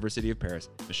American University of Paris,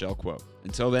 Michelle Kuo.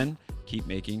 Until then, keep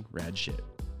making rad shit.